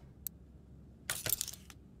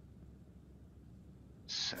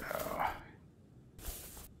 So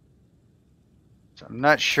I'm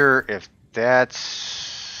not sure if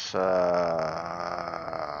that's... let's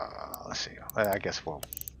see. I guess we'll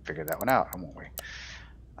figure that one out, won't we?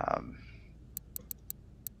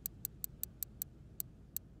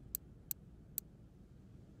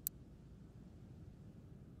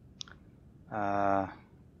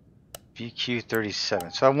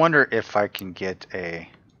 VQ37. So I wonder if I can get a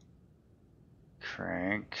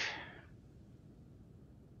crank.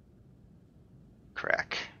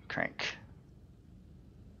 Crank.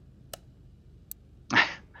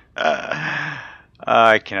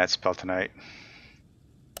 I cannot spell tonight.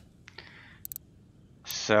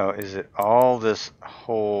 So is it all this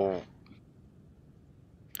whole...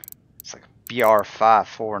 It's like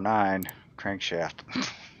BR549 crankshaft.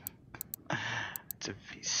 It's a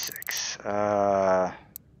V6.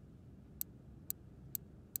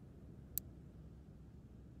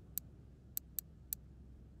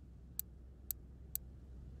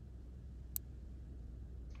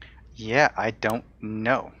 Yeah, I don't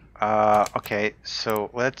know. Okay,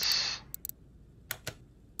 so let's...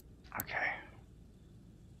 Okay.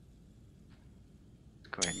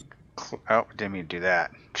 Go ahead and... Oh, didn't mean to do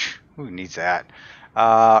that. Who needs that?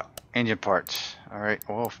 Engine parts. Alright,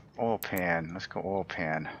 oil pan. Let's go oil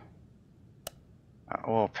pan.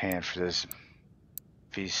 Oil pan for this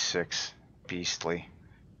V6 beastly.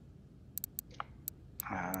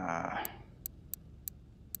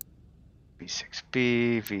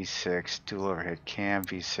 V6B, V6 dual overhead cam,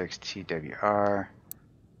 V6 TWR.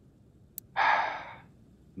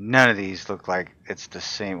 None of these look like it's the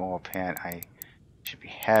same oil pan I should be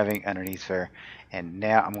having underneath there. And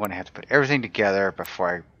now I'm going to have to put everything together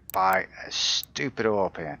before I buy a stupid oil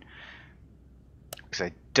pan. Because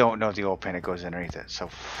I don't know the oil pan that goes underneath it. So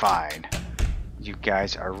fine. You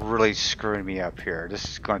guys are really screwing me up here. This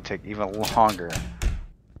is going to take even longer.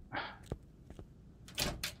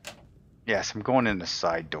 Yes, I'm going in the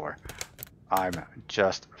side door. I'm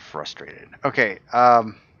just frustrated. Okay,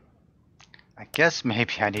 I guess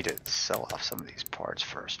maybe I need to sell off some of these parts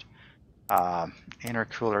first.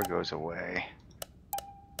 Intercooler goes away.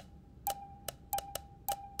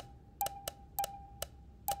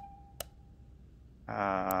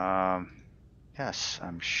 Yes,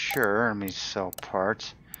 I'm sure. Let me sell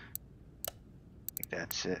parts. I think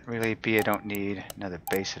that's it. Relay B I don't need. Another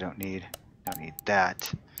base I don't need. Don't need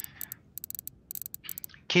that.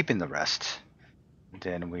 Keeping the rest.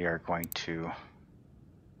 Then we are going to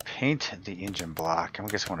paint the engine block. I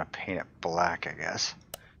guess I want to paint it black, I guess.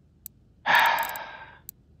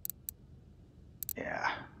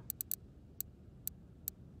 Yeah.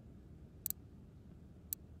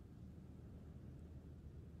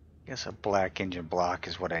 Guess a black engine block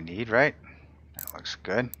is what I need, right? That looks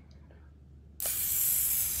good.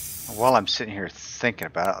 While I'm sitting here thinking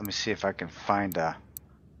about it, let me see if I can find a...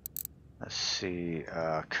 Let's see,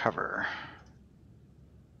 cover.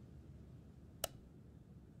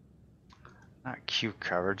 Not Q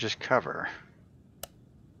cover, just cover.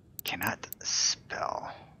 Cannot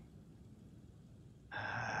spell.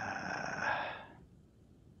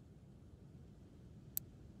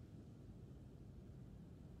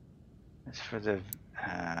 That's for the...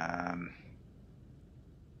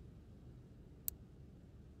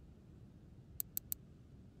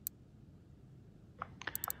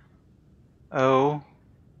 Oh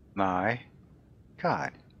my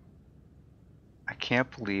God. I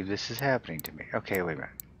can't believe this is happening to me. Okay, wait a minute.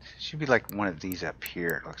 It should be like one of these up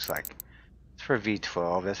here, it looks like. It's for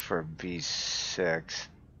V12, that's for V6.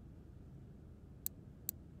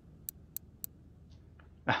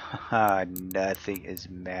 Nothing is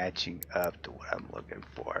matching up to what I'm looking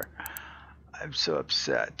for. I'm so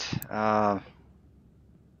upset.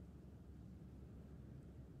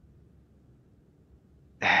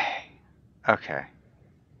 Okay.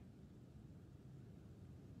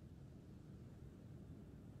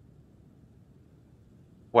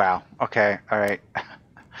 Wow. Okay. All right.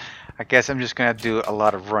 I guess I'm just gonna do a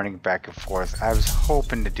lot of running back and forth. I was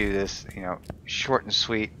hoping to do this, you know, short and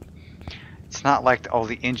sweet. It's not like all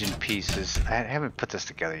the engine pieces. I haven't put this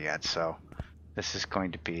together yet, so this is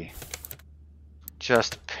going to be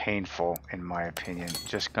just painful, in my opinion.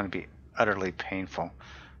 Just going to be utterly painful.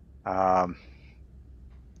 So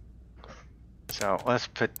let's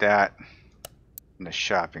put that in the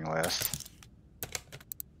shopping list.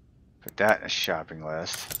 Put that in a shopping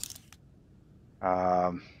list.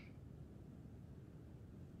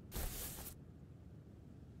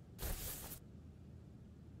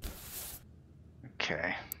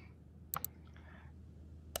 Okay.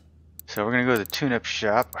 So we're going to go to the tune-up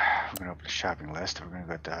shop. We're going to open the shopping list. We're going to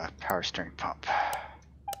go to the power steering pump.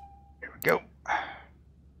 Here we go.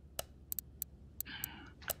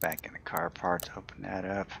 Back in the car parts. Open that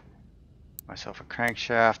up. Myself a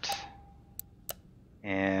crankshaft.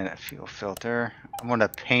 And a fuel filter. I'm going to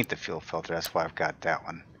paint the fuel filter. That's why I've got that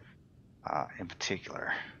one in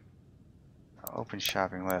particular. Open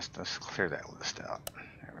shopping list. Let's clear that list out.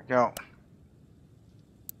 There we go.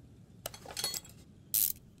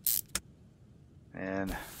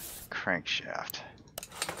 And crankshaft.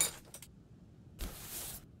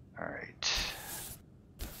 Alright.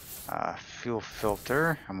 Fuel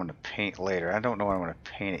filter. I'm going to paint later. I don't know when I'm going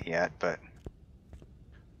to paint it yet, but I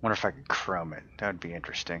wonder if I could chrome it. That would be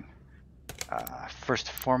interesting. First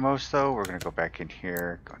and foremost, though, we're going to go back in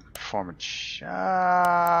here. Go to performance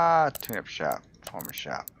shop. Tune-up shop. Performance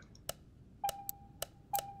shop.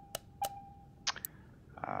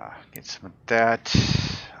 Get some of that.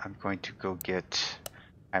 I'm going to go get,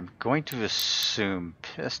 I'm going to assume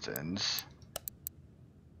pistons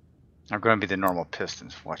are going to be the normal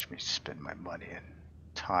pistons. Watch me spend my money and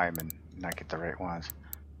time and not get the right ones.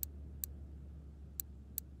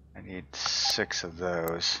 I need 6 of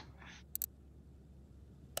those.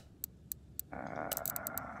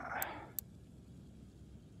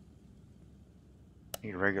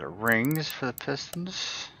 Need regular rings for the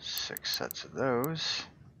pistons. 6 sets of those.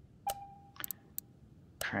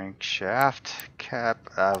 Crankshaft cap,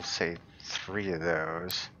 I'll say 3 of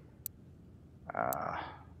those. I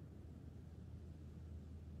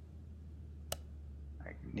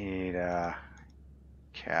need a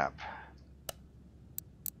cap.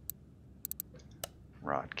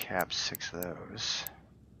 Rod cap, 6 of those.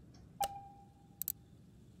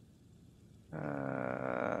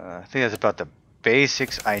 I think that's about the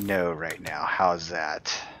basics I know right now. How's that?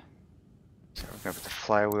 So we're gonna put the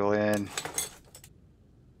flywheel in.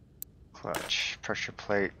 Clutch, pressure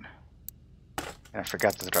plate, and I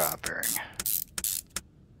forgot the throwout bearing.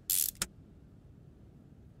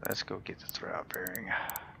 Let's go get the throwout bearing.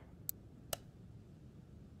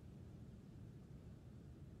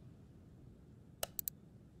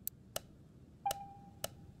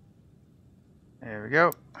 There we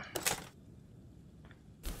go.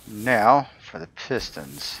 Now for the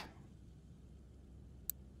pistons.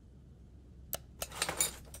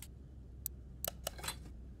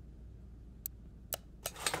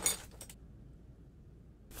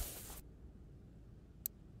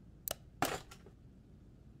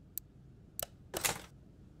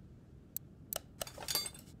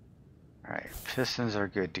 Pistons are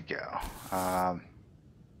good to go. Let's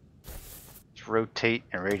rotate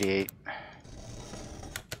and radiate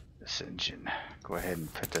this engine. Go ahead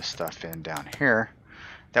and put this stuff in down here.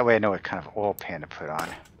 That way I know what kind of oil pan to put on.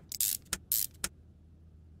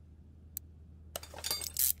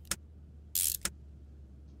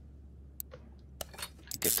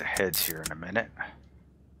 Get the heads here in a minute.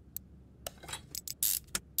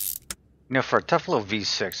 You know, for a tough little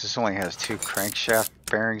V6, this only has 2 crankshaft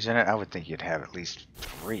bearings in it. I would think you'd have at least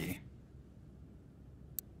 3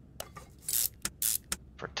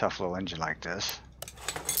 for a tough little engine like this.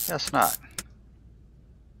 Guess not.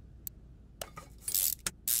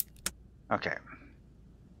 Okay.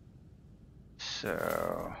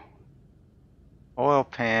 So, oil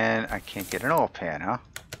pan. I can't get an oil pan, huh?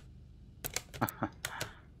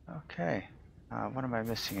 Okay. What am I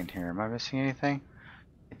missing in here? Am I missing anything?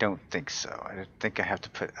 I don't think so. I think I have to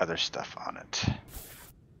put other stuff on it.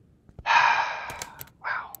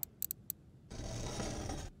 Wow.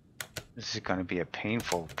 This is going to be a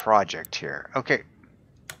painful project here. Okay.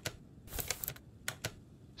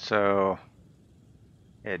 So,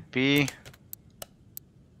 head B,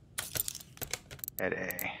 head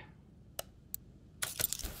A.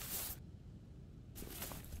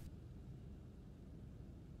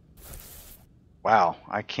 Wow,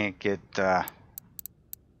 I can't get...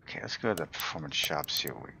 Okay, let's go to the performance shop, see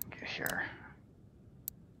what we can get here.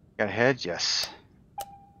 Got a head? Yes.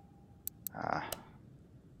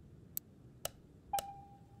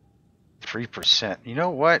 3%. You know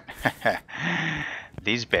what?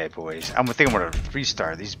 These bad boys. I'm thinking I'm going to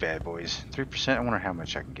 3-star these bad boys. 3%. I wonder how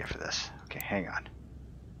much I can get for this. Okay, hang on.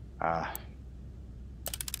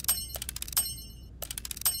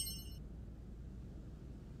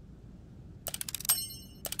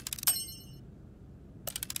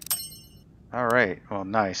 All right. Well,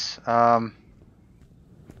 nice. I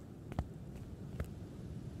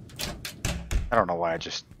don't know why I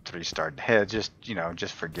just 3-star heads, just, you know,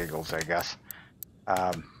 just for giggles, I guess.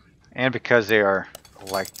 And because they are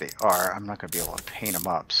like they are, I'm not going to be able to paint them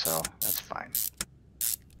up, so that's fine.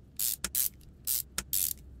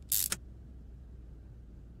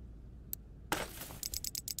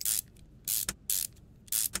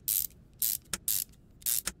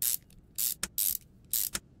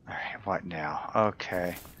 Alright, what now?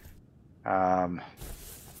 Okay.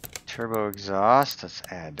 Turbo exhaust, let's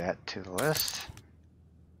add that to the list.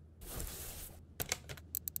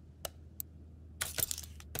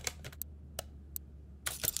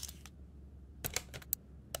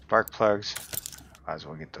 Spark plugs, might as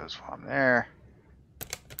well get those while I'm there.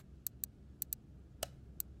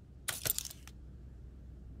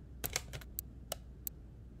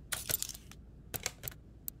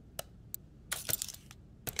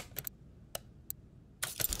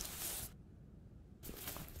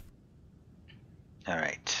 All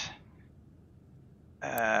right.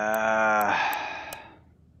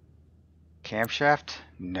 Camshaft?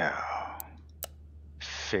 No.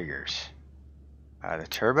 Figures. The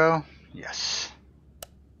turbo? Yes.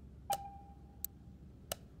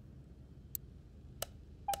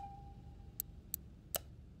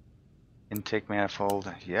 Intake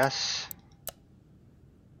manifold? Yes.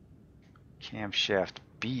 Camshaft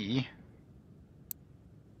B.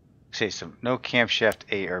 Say some no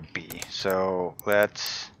camshaft A or B. So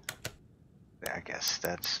let's. I guess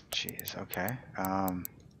that's geez. Okay.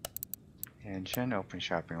 Engine open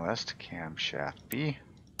shopping list. Camshaft B.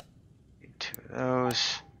 Need 2 of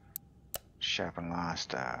those. Shopping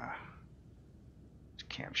list.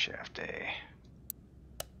 Camshaft A.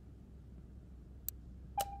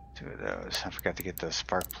 2 of those. I forgot to get the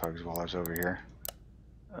spark plugs while I was over here.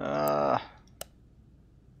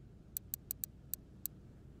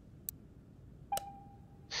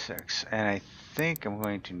 6, and I think I'm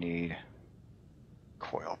going to need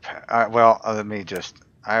coil pad. Well, let me just.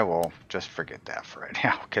 I will just forget that for right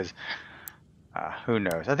now because who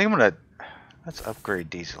knows? I think I'm gonna. Let's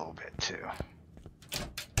upgrade these a little bit too.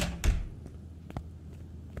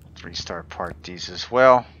 3-star part these as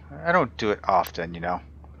well. I don't do it often, you know,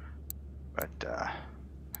 but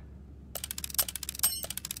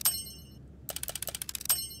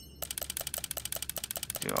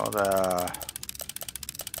do all the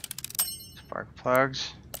spark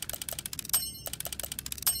plugs.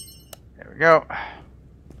 There we go.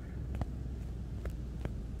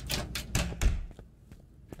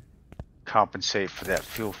 Compensate for that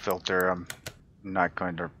fuel filter I'm not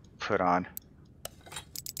going to put on.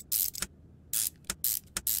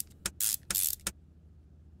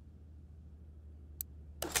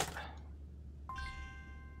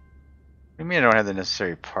 What do you mean I don't have the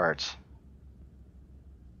necessary parts?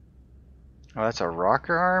 Oh, that's a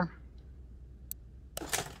rocker arm?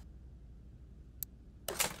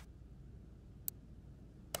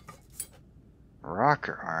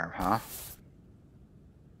 Rocker arm, huh?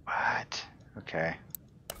 What? Okay.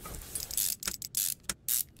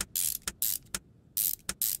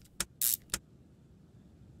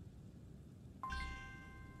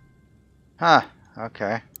 Huh,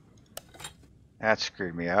 okay. That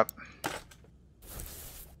screwed me up.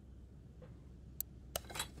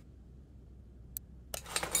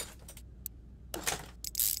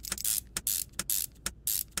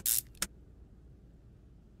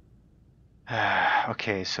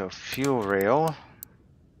 Okay, so fuel rail,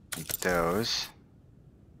 need those,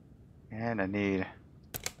 and I need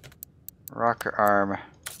rocker arm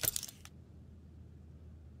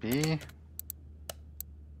B.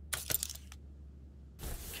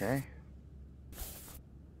 Okay,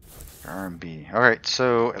 arm B. All right,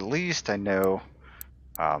 so at least I know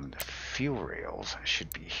the fuel rails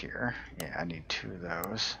should be here. Yeah, I need 2 of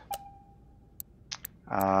those.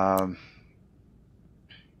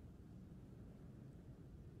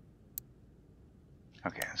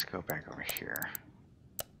 Okay, let's go back over here.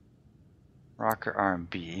 Rocker arm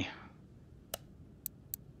B.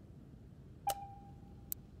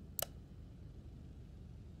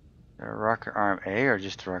 Rocker arm A or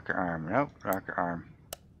just rocker arm? Nope, rocker arm.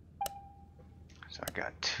 So I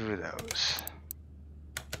got 2 of those.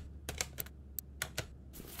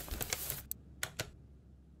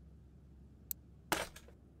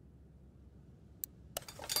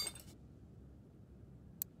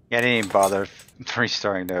 Yeah, I didn't even bother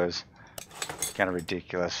restarting those. Kind of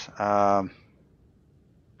ridiculous.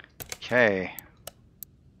 Okay.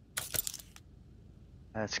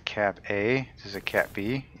 That's cap A. This is a cap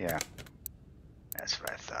B. Yeah. That's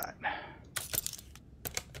what I thought.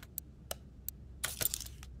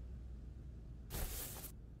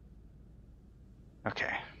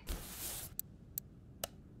 Okay.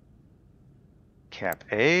 Cap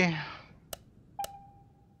A.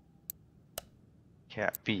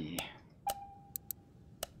 Cap B.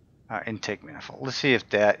 Intake manifold. Let's see if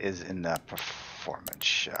that is in the performance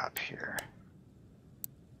shop here.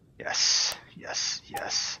 Yes, yes,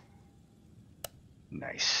 yes.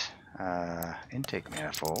 Nice. Intake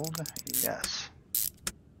manifold. Yes.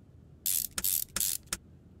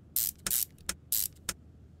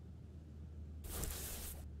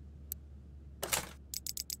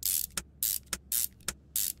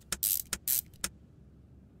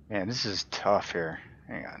 Man, this is tough here.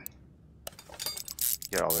 Hang on.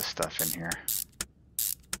 Get all this stuff in here.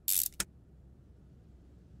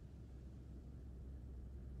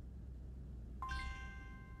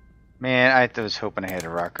 Man, I was hoping I had a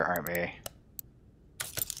rocket arm A.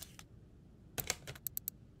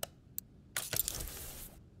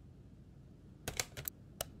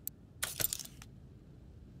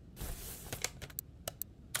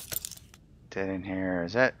 Dead in here.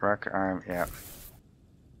 Is that rocket arm? Yeah.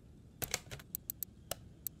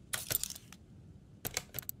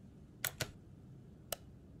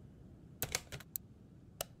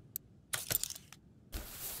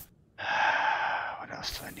 What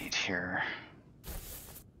else do I need here?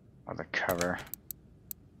 Oh, the cover.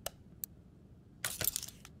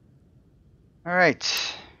 All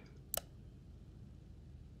right.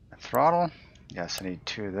 A throttle. Yes, I need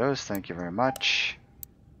 2 of those. Thank you very much.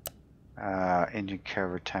 Engine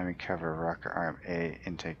cover, timing cover, rocker arm A,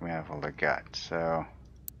 intake manifold I got. So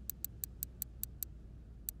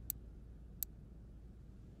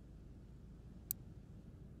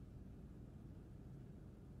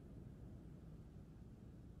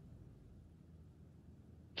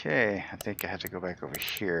okay, I think I have to go back over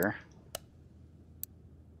here.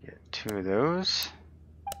 Get 2 of those.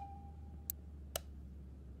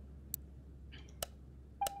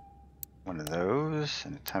 One of those,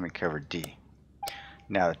 and the timing cover D.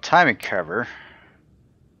 Now the timing cover, I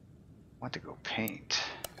want to go paint.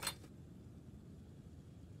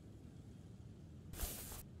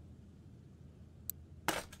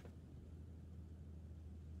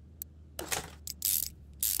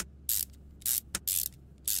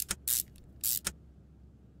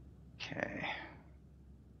 Okay.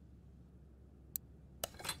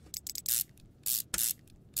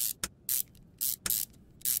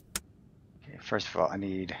 First of all, I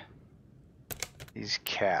need these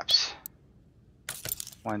caps.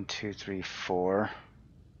 1, 2, 3, 4,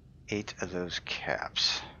 8 of those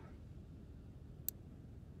caps.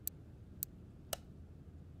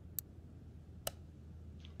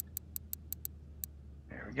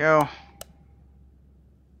 There we go.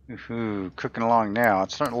 Ooh, cooking along now.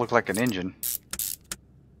 It's starting to look like an engine.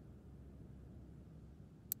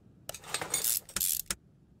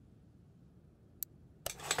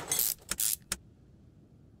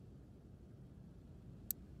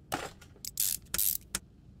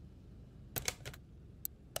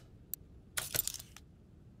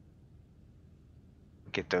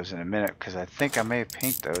 Get those in a minute because I think I may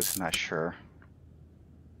paint those. I'm not sure.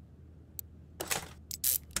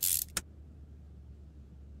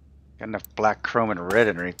 Got enough black, chrome, and red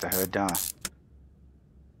underneath the hood, huh?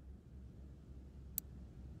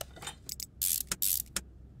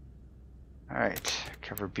 Alright,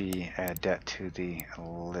 cover B, add that to the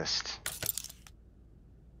list.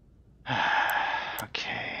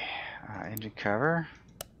 Okay, engine cover.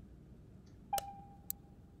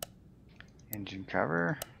 Engine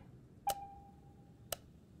cover.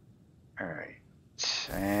 Alright,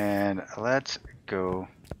 and let's go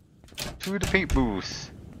to the paint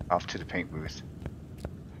booth. Off to the paint booth.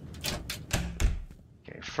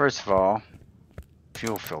 Okay, first of all,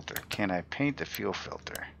 fuel filter. Can I paint the fuel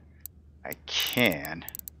filter? I can.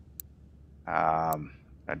 I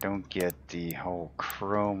don't get the whole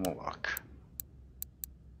chrome look.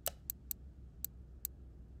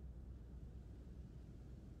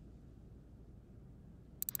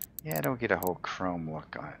 Yeah, I don't get a whole chrome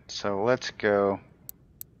look on it. So let's go.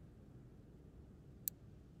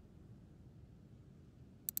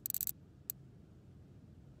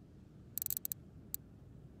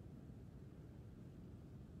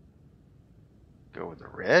 Go with the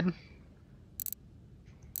red.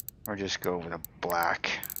 Or just go with a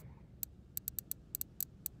black.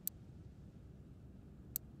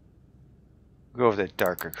 Go with a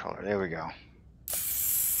darker color. There we go.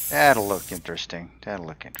 That'll look interesting. That'll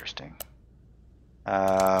look interesting.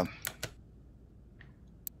 Front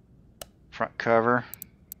cover,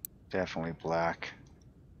 definitely black.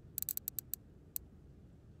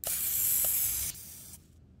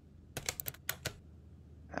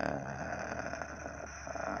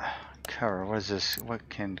 Cover, what is this? What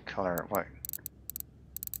can color? What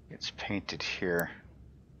It's painted here.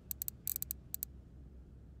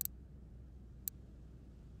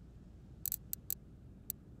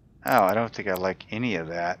 Oh, I don't think I like any of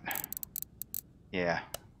that. Yeah.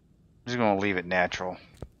 I'm just going to leave it natural.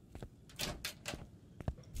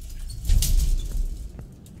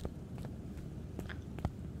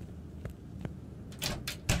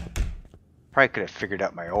 Probably could have figured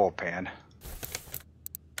out my oil pan.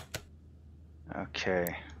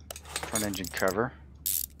 Okay. Front engine cover.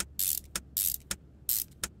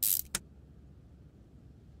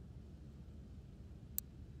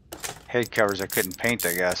 Head covers I couldn't paint,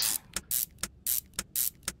 I guess.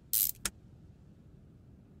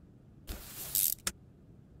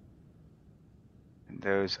 And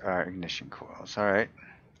those are ignition coils. Alright.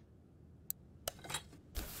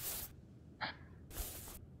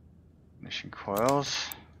 Ignition coils.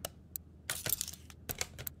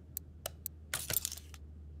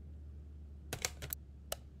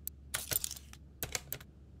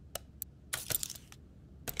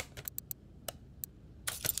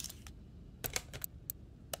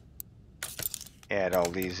 Add all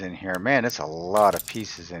these in here. Man, that's a lot of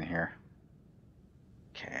pieces in here.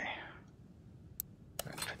 Okay.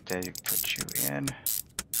 Put you in.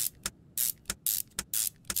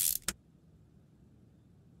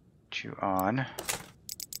 Put you on.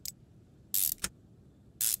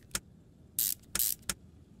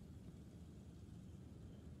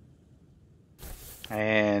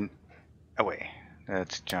 And oh wait,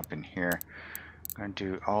 let's jump in here. I'm gonna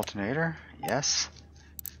do alternator, yes.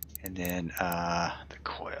 And then the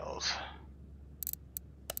coils.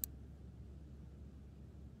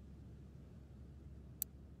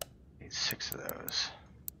 Need 6 of those.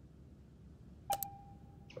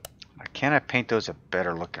 Can I paint those a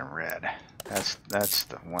better looking red? That's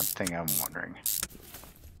the one thing I'm wondering.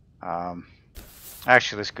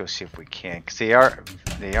 Actually, let's go see if we can, because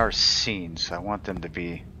they are seen, so I want them to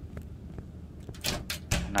be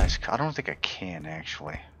nice. I don't think I can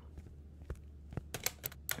actually.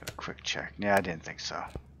 Do a quick check. Yeah, I didn't think so.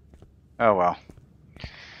 Oh well.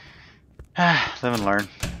 Live and learn.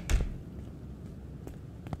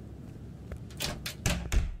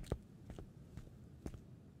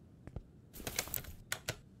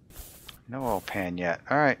 No oil pan yet.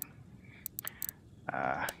 Alright.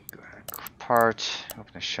 Parts.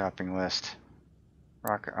 Open the shopping list.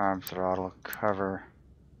 Rocket arm, throttle, cover.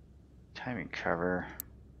 Timing cover.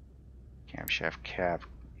 Camshaft cap.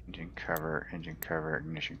 Engine cover,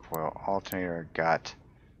 ignition coil, alternator. Got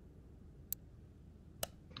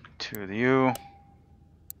 2 of you.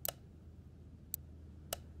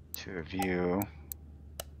 2 of you.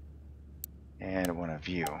 And 1 of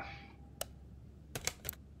you.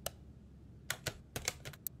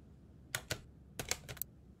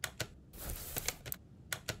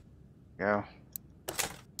 Go.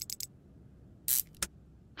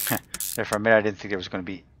 There for a minute I didn't think there was going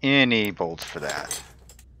to be any bolts for that.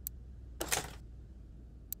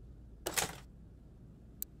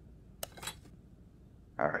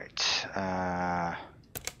 Alright. I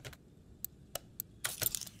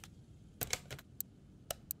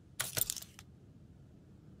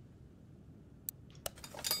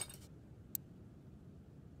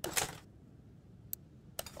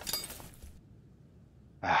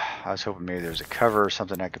was hoping maybe there was a cover or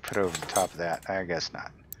something I could put over the top of that. I guess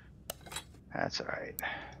not. That's alright.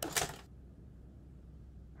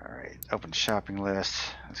 Alright, open shopping list.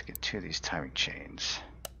 Let's get 2 of these timing chains.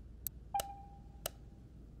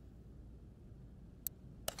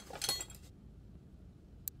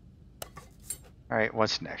 Alright,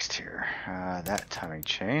 what's next here? That timing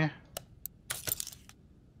chain.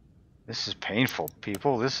 This is painful,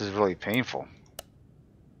 people. This is really painful.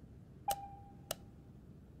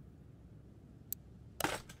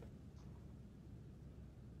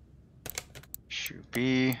 Shoe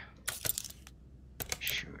B.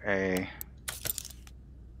 Shoe A.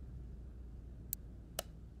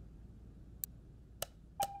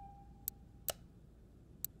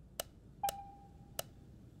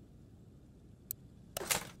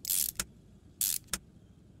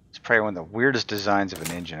 Probably one of the weirdest designs of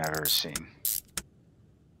an engine I've ever seen.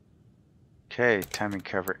 Okay, timing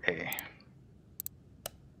cover A.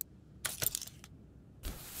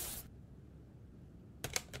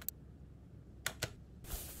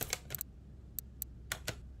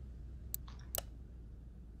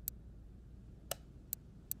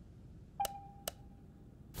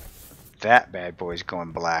 That bad boy's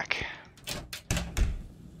going black.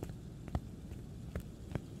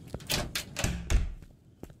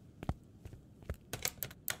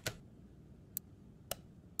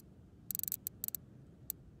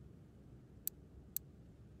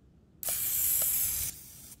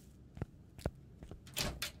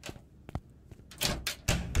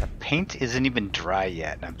 paint isn't even dry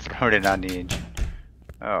yet, and I'm throwing it on the engine.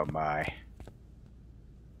 Oh my.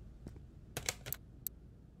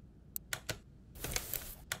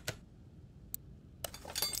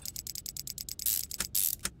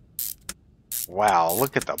 Wow,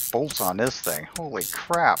 look at the bolts on this thing. Holy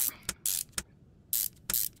crap.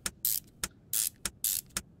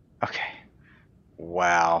 Okay.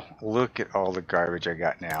 Wow, look at all the garbage I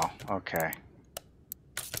got now. Okay.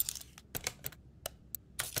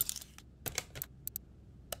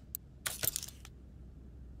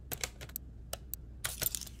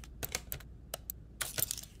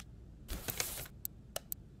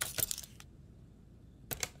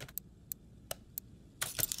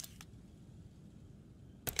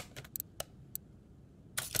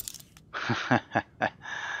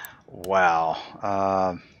 Wow.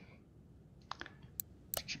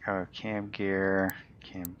 Oh, cam gear,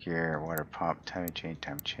 water pump, timing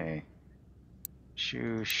chain,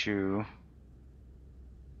 shoe.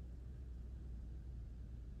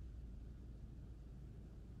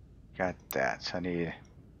 Got that. So I need.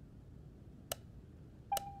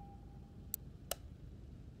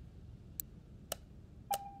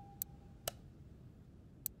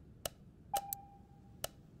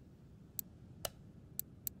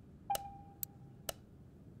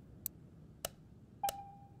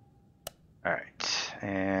 All right,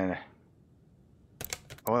 and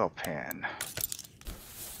oil pan.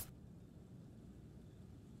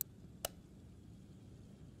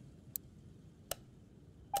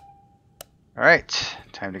 All right,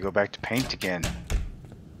 time to go back to paint again.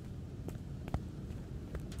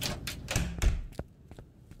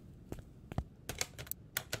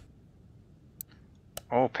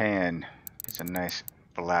 Oil pan is a nice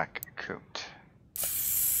black coat.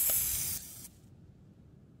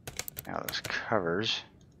 Now those covers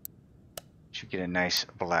should get a nice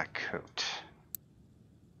black coat.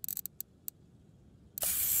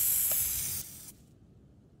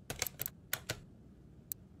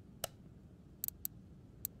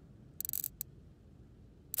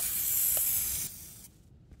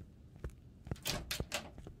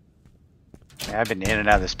 Yeah, I've been in and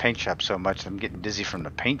out of this paint shop so much that I'm getting dizzy from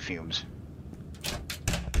the paint fumes.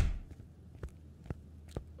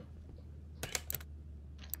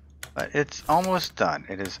 But it's almost done.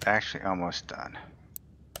 It is actually almost done.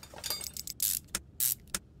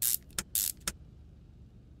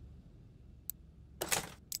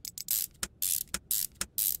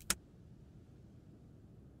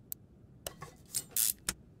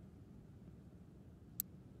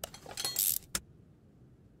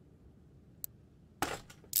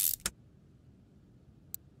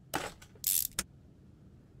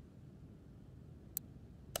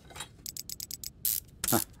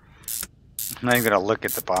 I'm not even going to look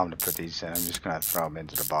at the bottom to put these in. I'm just going to throw them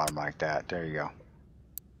into the bottom like that. There you go.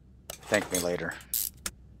 Thank me later.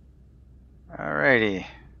 Alrighty.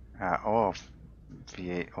 Oil,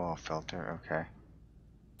 V8 oil filter. Okay.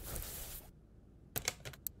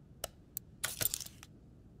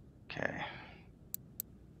 Okay.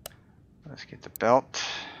 Let's get the belt.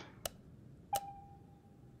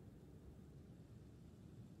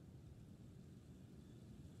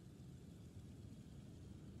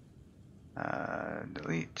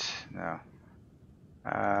 Delete. No.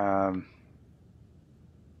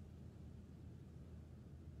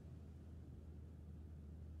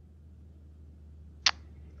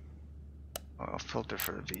 Oil filter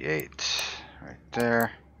for the V8 right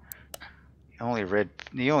there.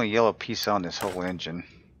 The only yellow piece on this whole engine.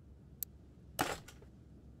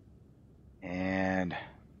 And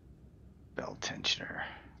belt tensioner.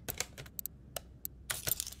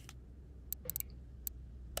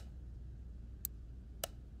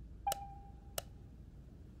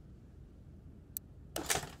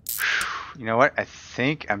 You know what? I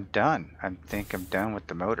think I'm done. I think I'm done with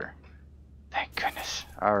the motor. Thank goodness.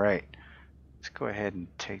 All right. Let's go ahead and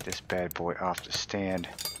take this bad boy off the stand.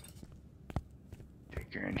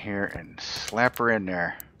 Take her in here and slap her in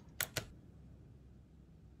there.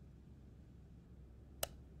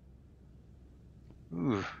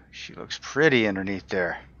 Ooh, she looks pretty underneath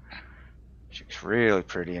there. She looks really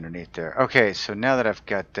pretty underneath there. Okay, so now that I've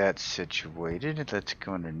got that situated, let's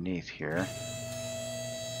go underneath here.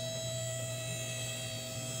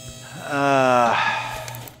 I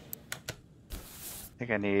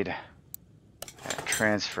think I need that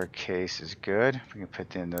transfer case is good. We can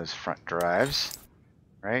put in those front drives,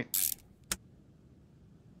 right?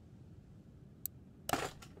 There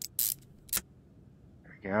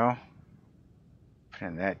we go. Put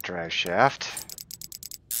in that drive shaft.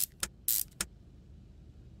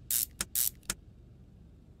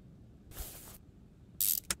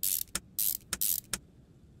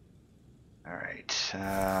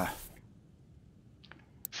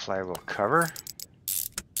 Flywheel cover.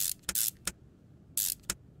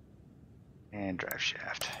 And drive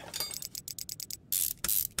shaft.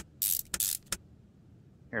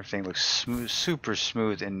 Everything looks smooth, super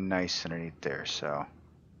smooth and nice underneath there, so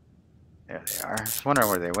there they are. I was wondering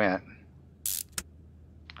where they went.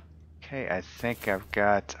 Okay, I think I've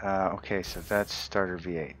got, okay, so that's starter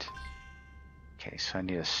V8. Okay, so I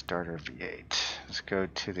need a starter V8. Let's go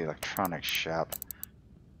to the electronics shop.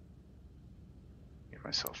 Get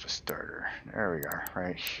myself a starter. There we are,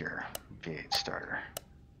 right here. V8 starter.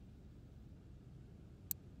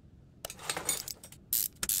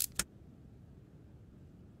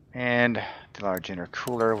 And the large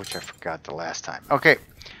intercooler, which I forgot the last time. Okay,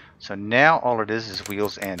 so now all it is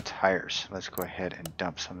wheels and tires. Let's go ahead and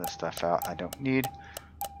dump some of this stuff out. I don't need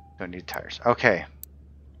tires. Okay.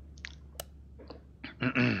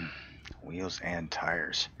 Wheels and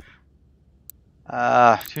tires.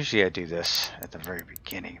 Usually I do this at the very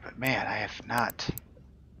beginning, but man, I have not.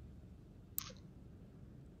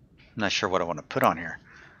 I'm not sure what I want to put on here.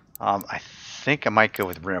 I think I might go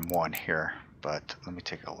with rim 1 here, but let me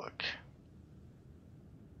take a look.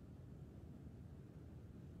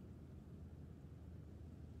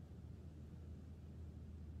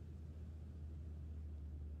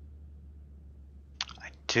 I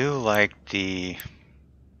do like the...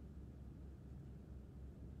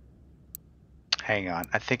 Hang on,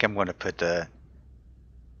 I think I'm going to put the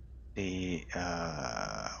where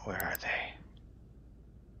are they?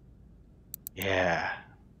 Yeah.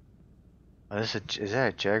 Oh, is that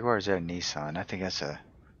a Jaguar or is that a Nissan? I think that's a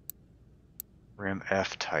Rim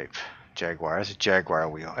F type Jaguar. That's a Jaguar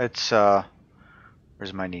wheel. It's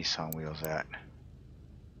where's my Nissan wheels at?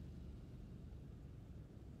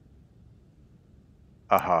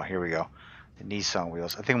 Here we go. The Nissan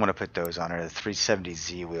wheels. I think I'm gonna put those on there, the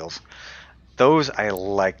 370Z wheels. Those, I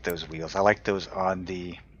like those wheels. I like those on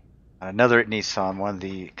the another Nissan, one of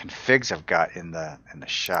the configs I've got in the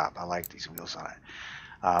shop. I like these wheels on it.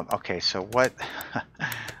 Okay, so what?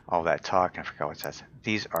 All that talk, I forgot what it says.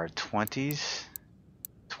 These are 20s.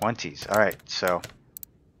 20s. All right, so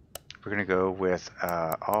we're gonna go with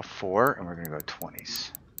all 4, and we're gonna go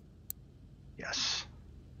 20s. Yes.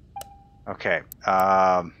 Okay.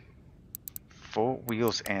 Full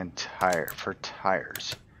wheels and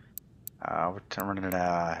tires. We're running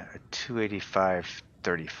a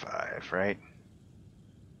 285/35, right?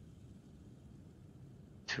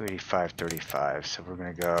 285/35. So we're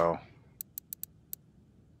gonna go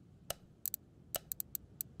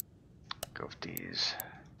with these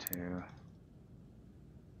two.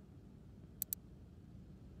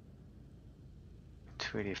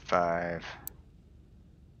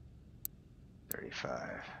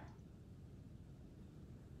 285/35.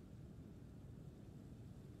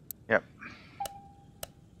 Yep.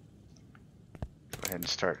 Go ahead and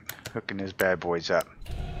start hooking these bad boys up.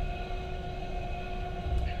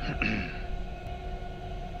 I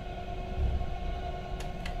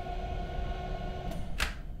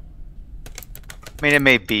mean, it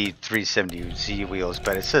may be 370Z wheels,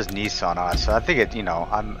 but it says Nissan on it, so I think it. You know,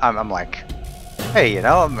 I'm like, hey, you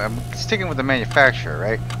know, I'm sticking with the manufacturer,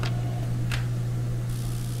 right?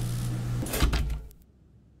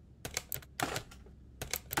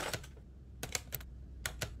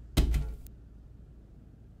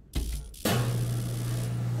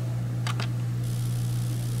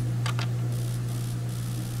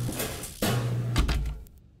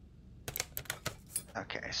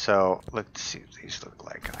 Okay, so let's see what these look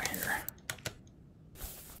like on here.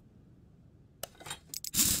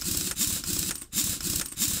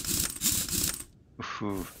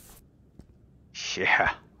 Ooh.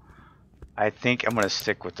 Yeah. I think I'm going to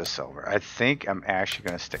stick with the silver. I think I'm actually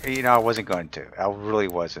going to stick. You know, I wasn't going to. I really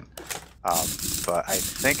wasn't. But I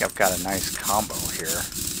think I've got a nice combo here.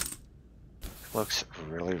 Looks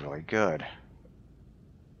really, really good.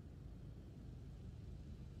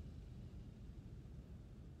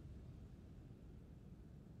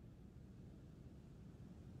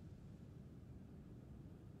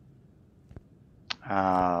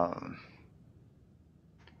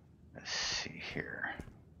 Let's see here.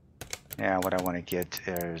 Now what I want to get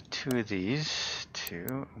are 2 of these.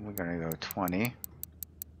 2. We're going to go 20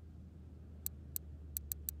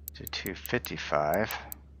 to 255.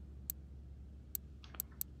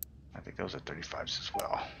 I think those are 35s as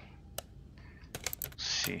well. Let's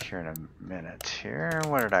see here in a minute here.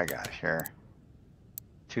 What did I got here?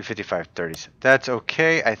 255/30s. That's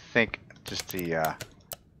okay. I think just the I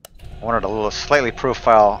wanted a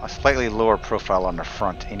slightly lower profile on the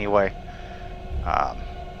front anyway,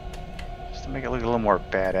 just to make it look a little more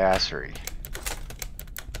badassery.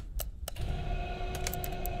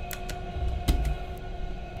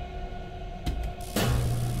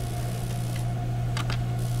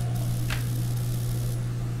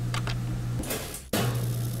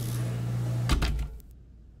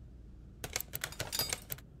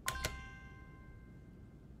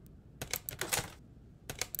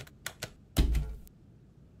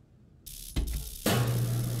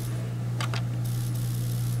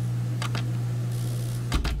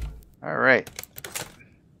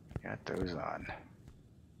 those on.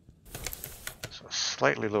 So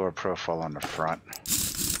slightly lower profile on the front.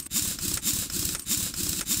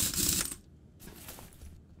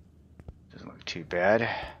 Doesn't look too bad.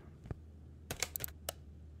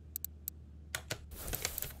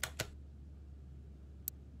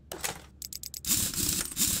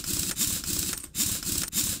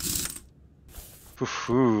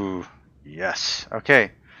 Woohoo! Yes.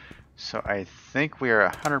 Okay. So I think we are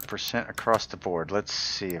 100% across the board. Let's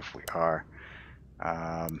see if we are.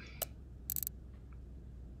 I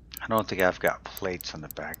don't think I've got plates on the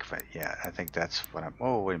back of it yet. I think that's what I'm...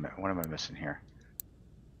 Oh, wait a minute. What am I missing here?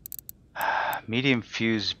 Medium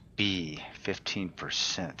fuse B, 15%.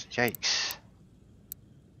 Yikes.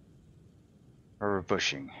 Rubber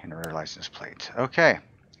bushing and a rear license plate. Okay.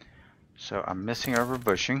 So I'm missing rubber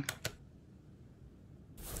bushing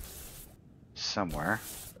somewhere.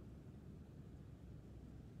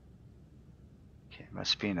 Okay, it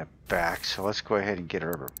must be in the back. So let's go ahead and get a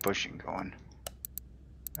rubber bushing going.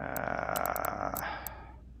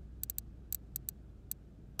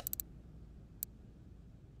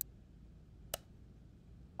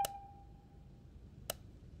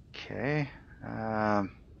 Okay.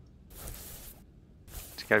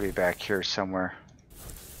 It's got to be back here somewhere.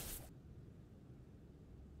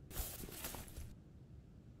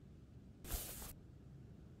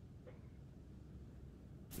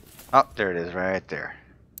 Oh, there it is, right there.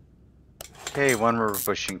 Okay, one rubber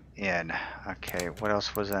bushing in. Okay, what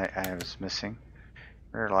else was I was missing?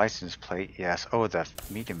 Rear license plate, yes. Oh, the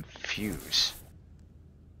medium fuse.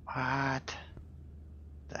 What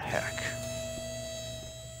the heck?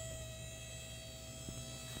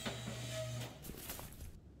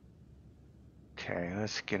 Okay,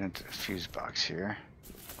 let's get into the fuse box here.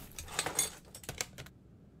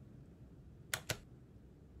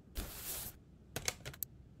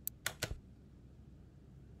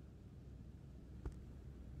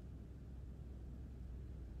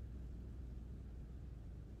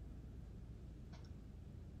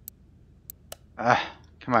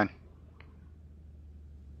 Come on.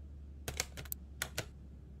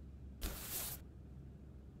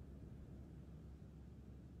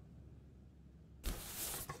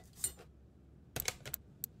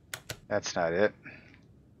 That's not it.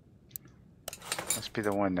 Must be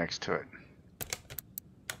the one next to it.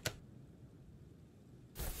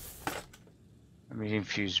 Medium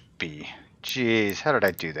fuse B. Jeez, how did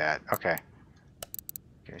I do that? Okay.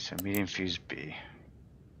 Okay, so medium fuse B.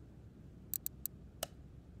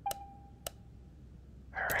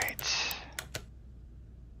 Alright.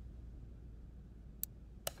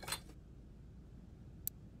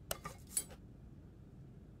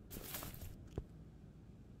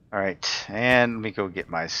 Alright, and let me go get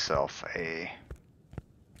myself a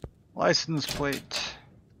license plate.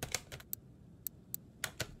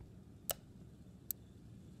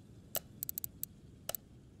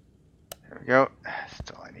 There we go.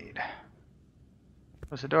 That's all I need.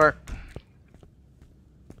 Close the door.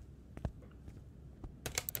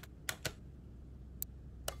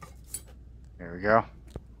 There we go.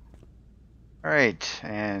 Alright,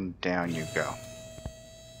 and down you go.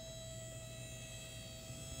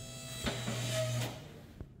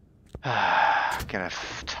 Gotta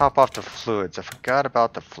top off the fluids. I forgot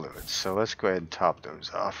about the fluids, so let's go ahead and top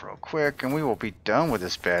those off real quick, and we will be done with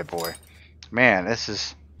this bad boy. Man, this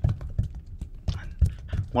is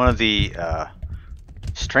one of the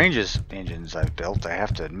strangest engines I've built, I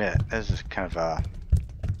have to admit. This is kind of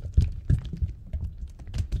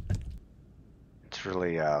it's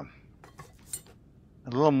really a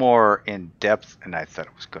little more in depth than I thought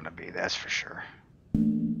it was going to be, that's for sure.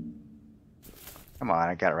 Come on,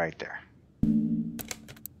 I got it right there.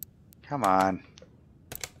 Come on.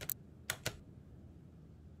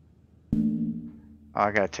 Oh,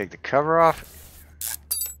 I gotta take the cover off.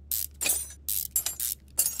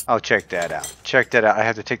 Oh, check that out. Check that out. I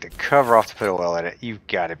have to take the cover off to put oil in it. You've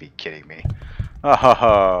got to be kidding me.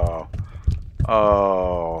 Oh,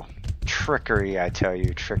 oh, trickery! I tell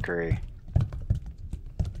you, trickery.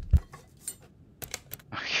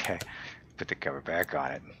 Okay, put the cover back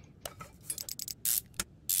on it.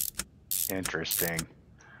 Interesting.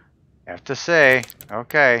 I have to say,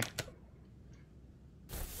 okay.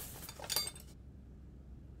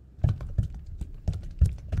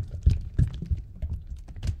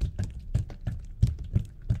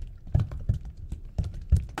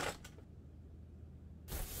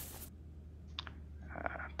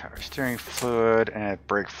 Power steering fluid and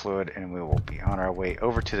brake fluid, and we will be on our way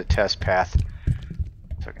over to the test path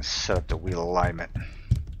so I can set up the wheel alignment.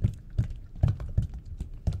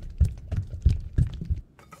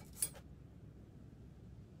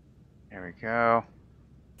 There we go.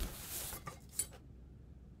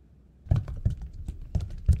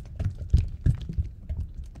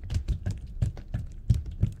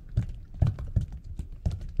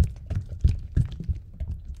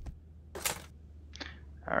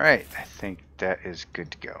 Alright, I think that is good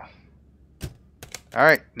to go.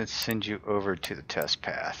 Alright, let's send you over to the test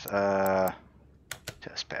path.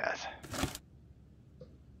 Test path.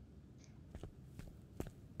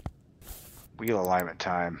 Wheel alignment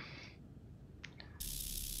time.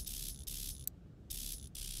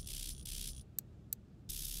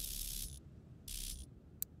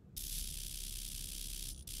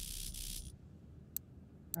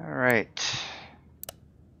 Alright.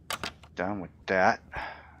 Done with that.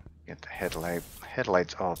 Get the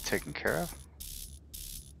headlights all taken care of.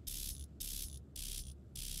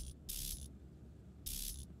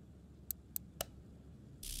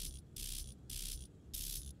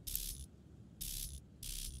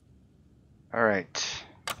 Alright.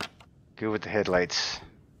 Good with the headlights.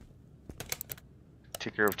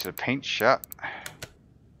 Take her over to the paint shop.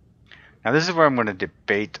 Now this is where I'm going to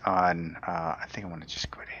debate on, I think I'm going to just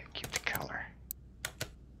go ahead and keep the color.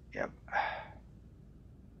 Yep.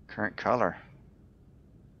 Current color.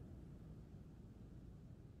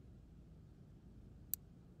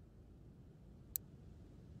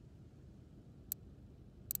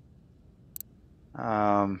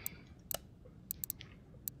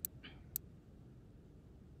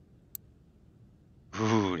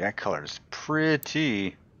 Ooh, that color is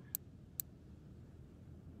pretty.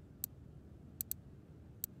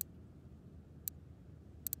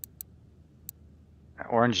 That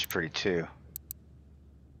orange is pretty too.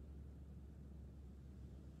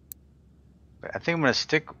 But I think I'm going to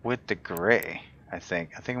stick with the gray. I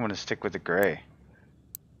think I'm going to stick with the gray.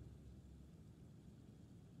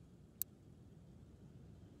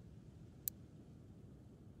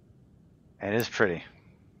 It is pretty.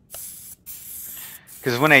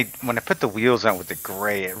 Because when I put the wheels on with the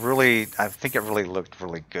gray, I think it really looked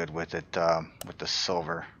really good with it, with the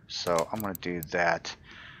silver. So I'm going to do that.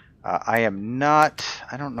 I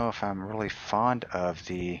don't know if I'm really fond of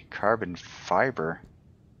the carbon fiber.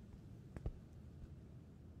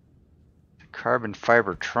 The carbon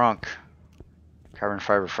fiber trunk. Carbon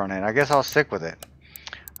fiber front end. I guess I'll stick with it.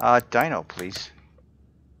 Dyno, please.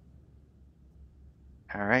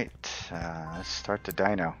 Alright, let's start the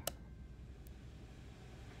dyno.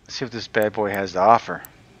 Let's see what this bad boy has to offer.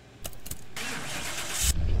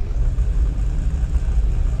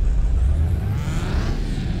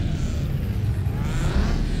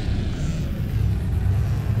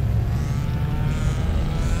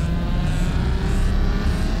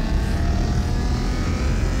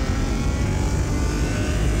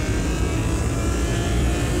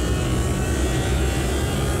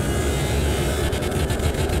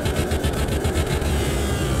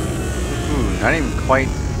 Not even quite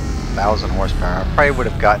 1,000 horsepower. I probably would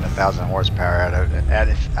have gotten 1,000 horsepower out of it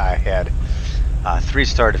if I had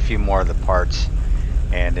 3-starred a few more of the parts,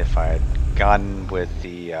 and if I had gone with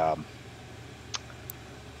the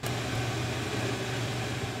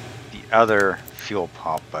other fuel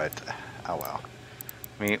pump. But oh well.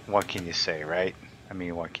 I mean, what can you say, right? I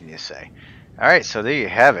mean, what can you say? All right, so there you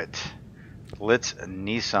have it. Let's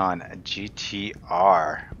Nissan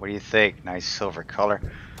GTR. What do you think? Nice silver color.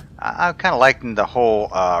 I'm kind of liking the whole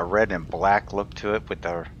red and black look to it, with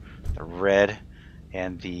the red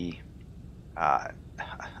and the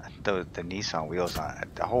Nissan wheels on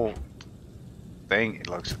it. The whole thing, it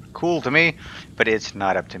looks cool to me, but it's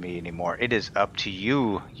not up to me anymore. It is up to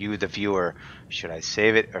you, the viewer. Should I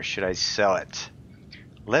save it or should I sell it?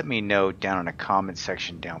 Let me know down in the comment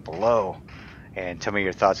section down below, and tell me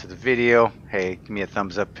your thoughts of the video. Hey, give me a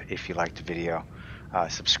thumbs up if you liked the video.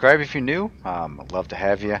 Subscribe if you're new. I'd love to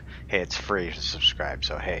have you. Hey, it's free to subscribe,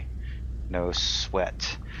 so hey, no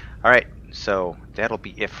sweat. Alright, so that'll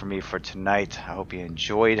be it for me for tonight. I hope you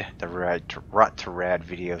enjoyed the Rot2Rad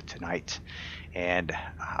video tonight, and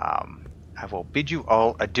I will bid you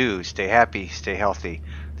all adieu. Stay happy, stay healthy.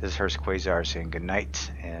 This is Hurst Quayzar saying good night,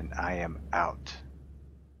 and I am out.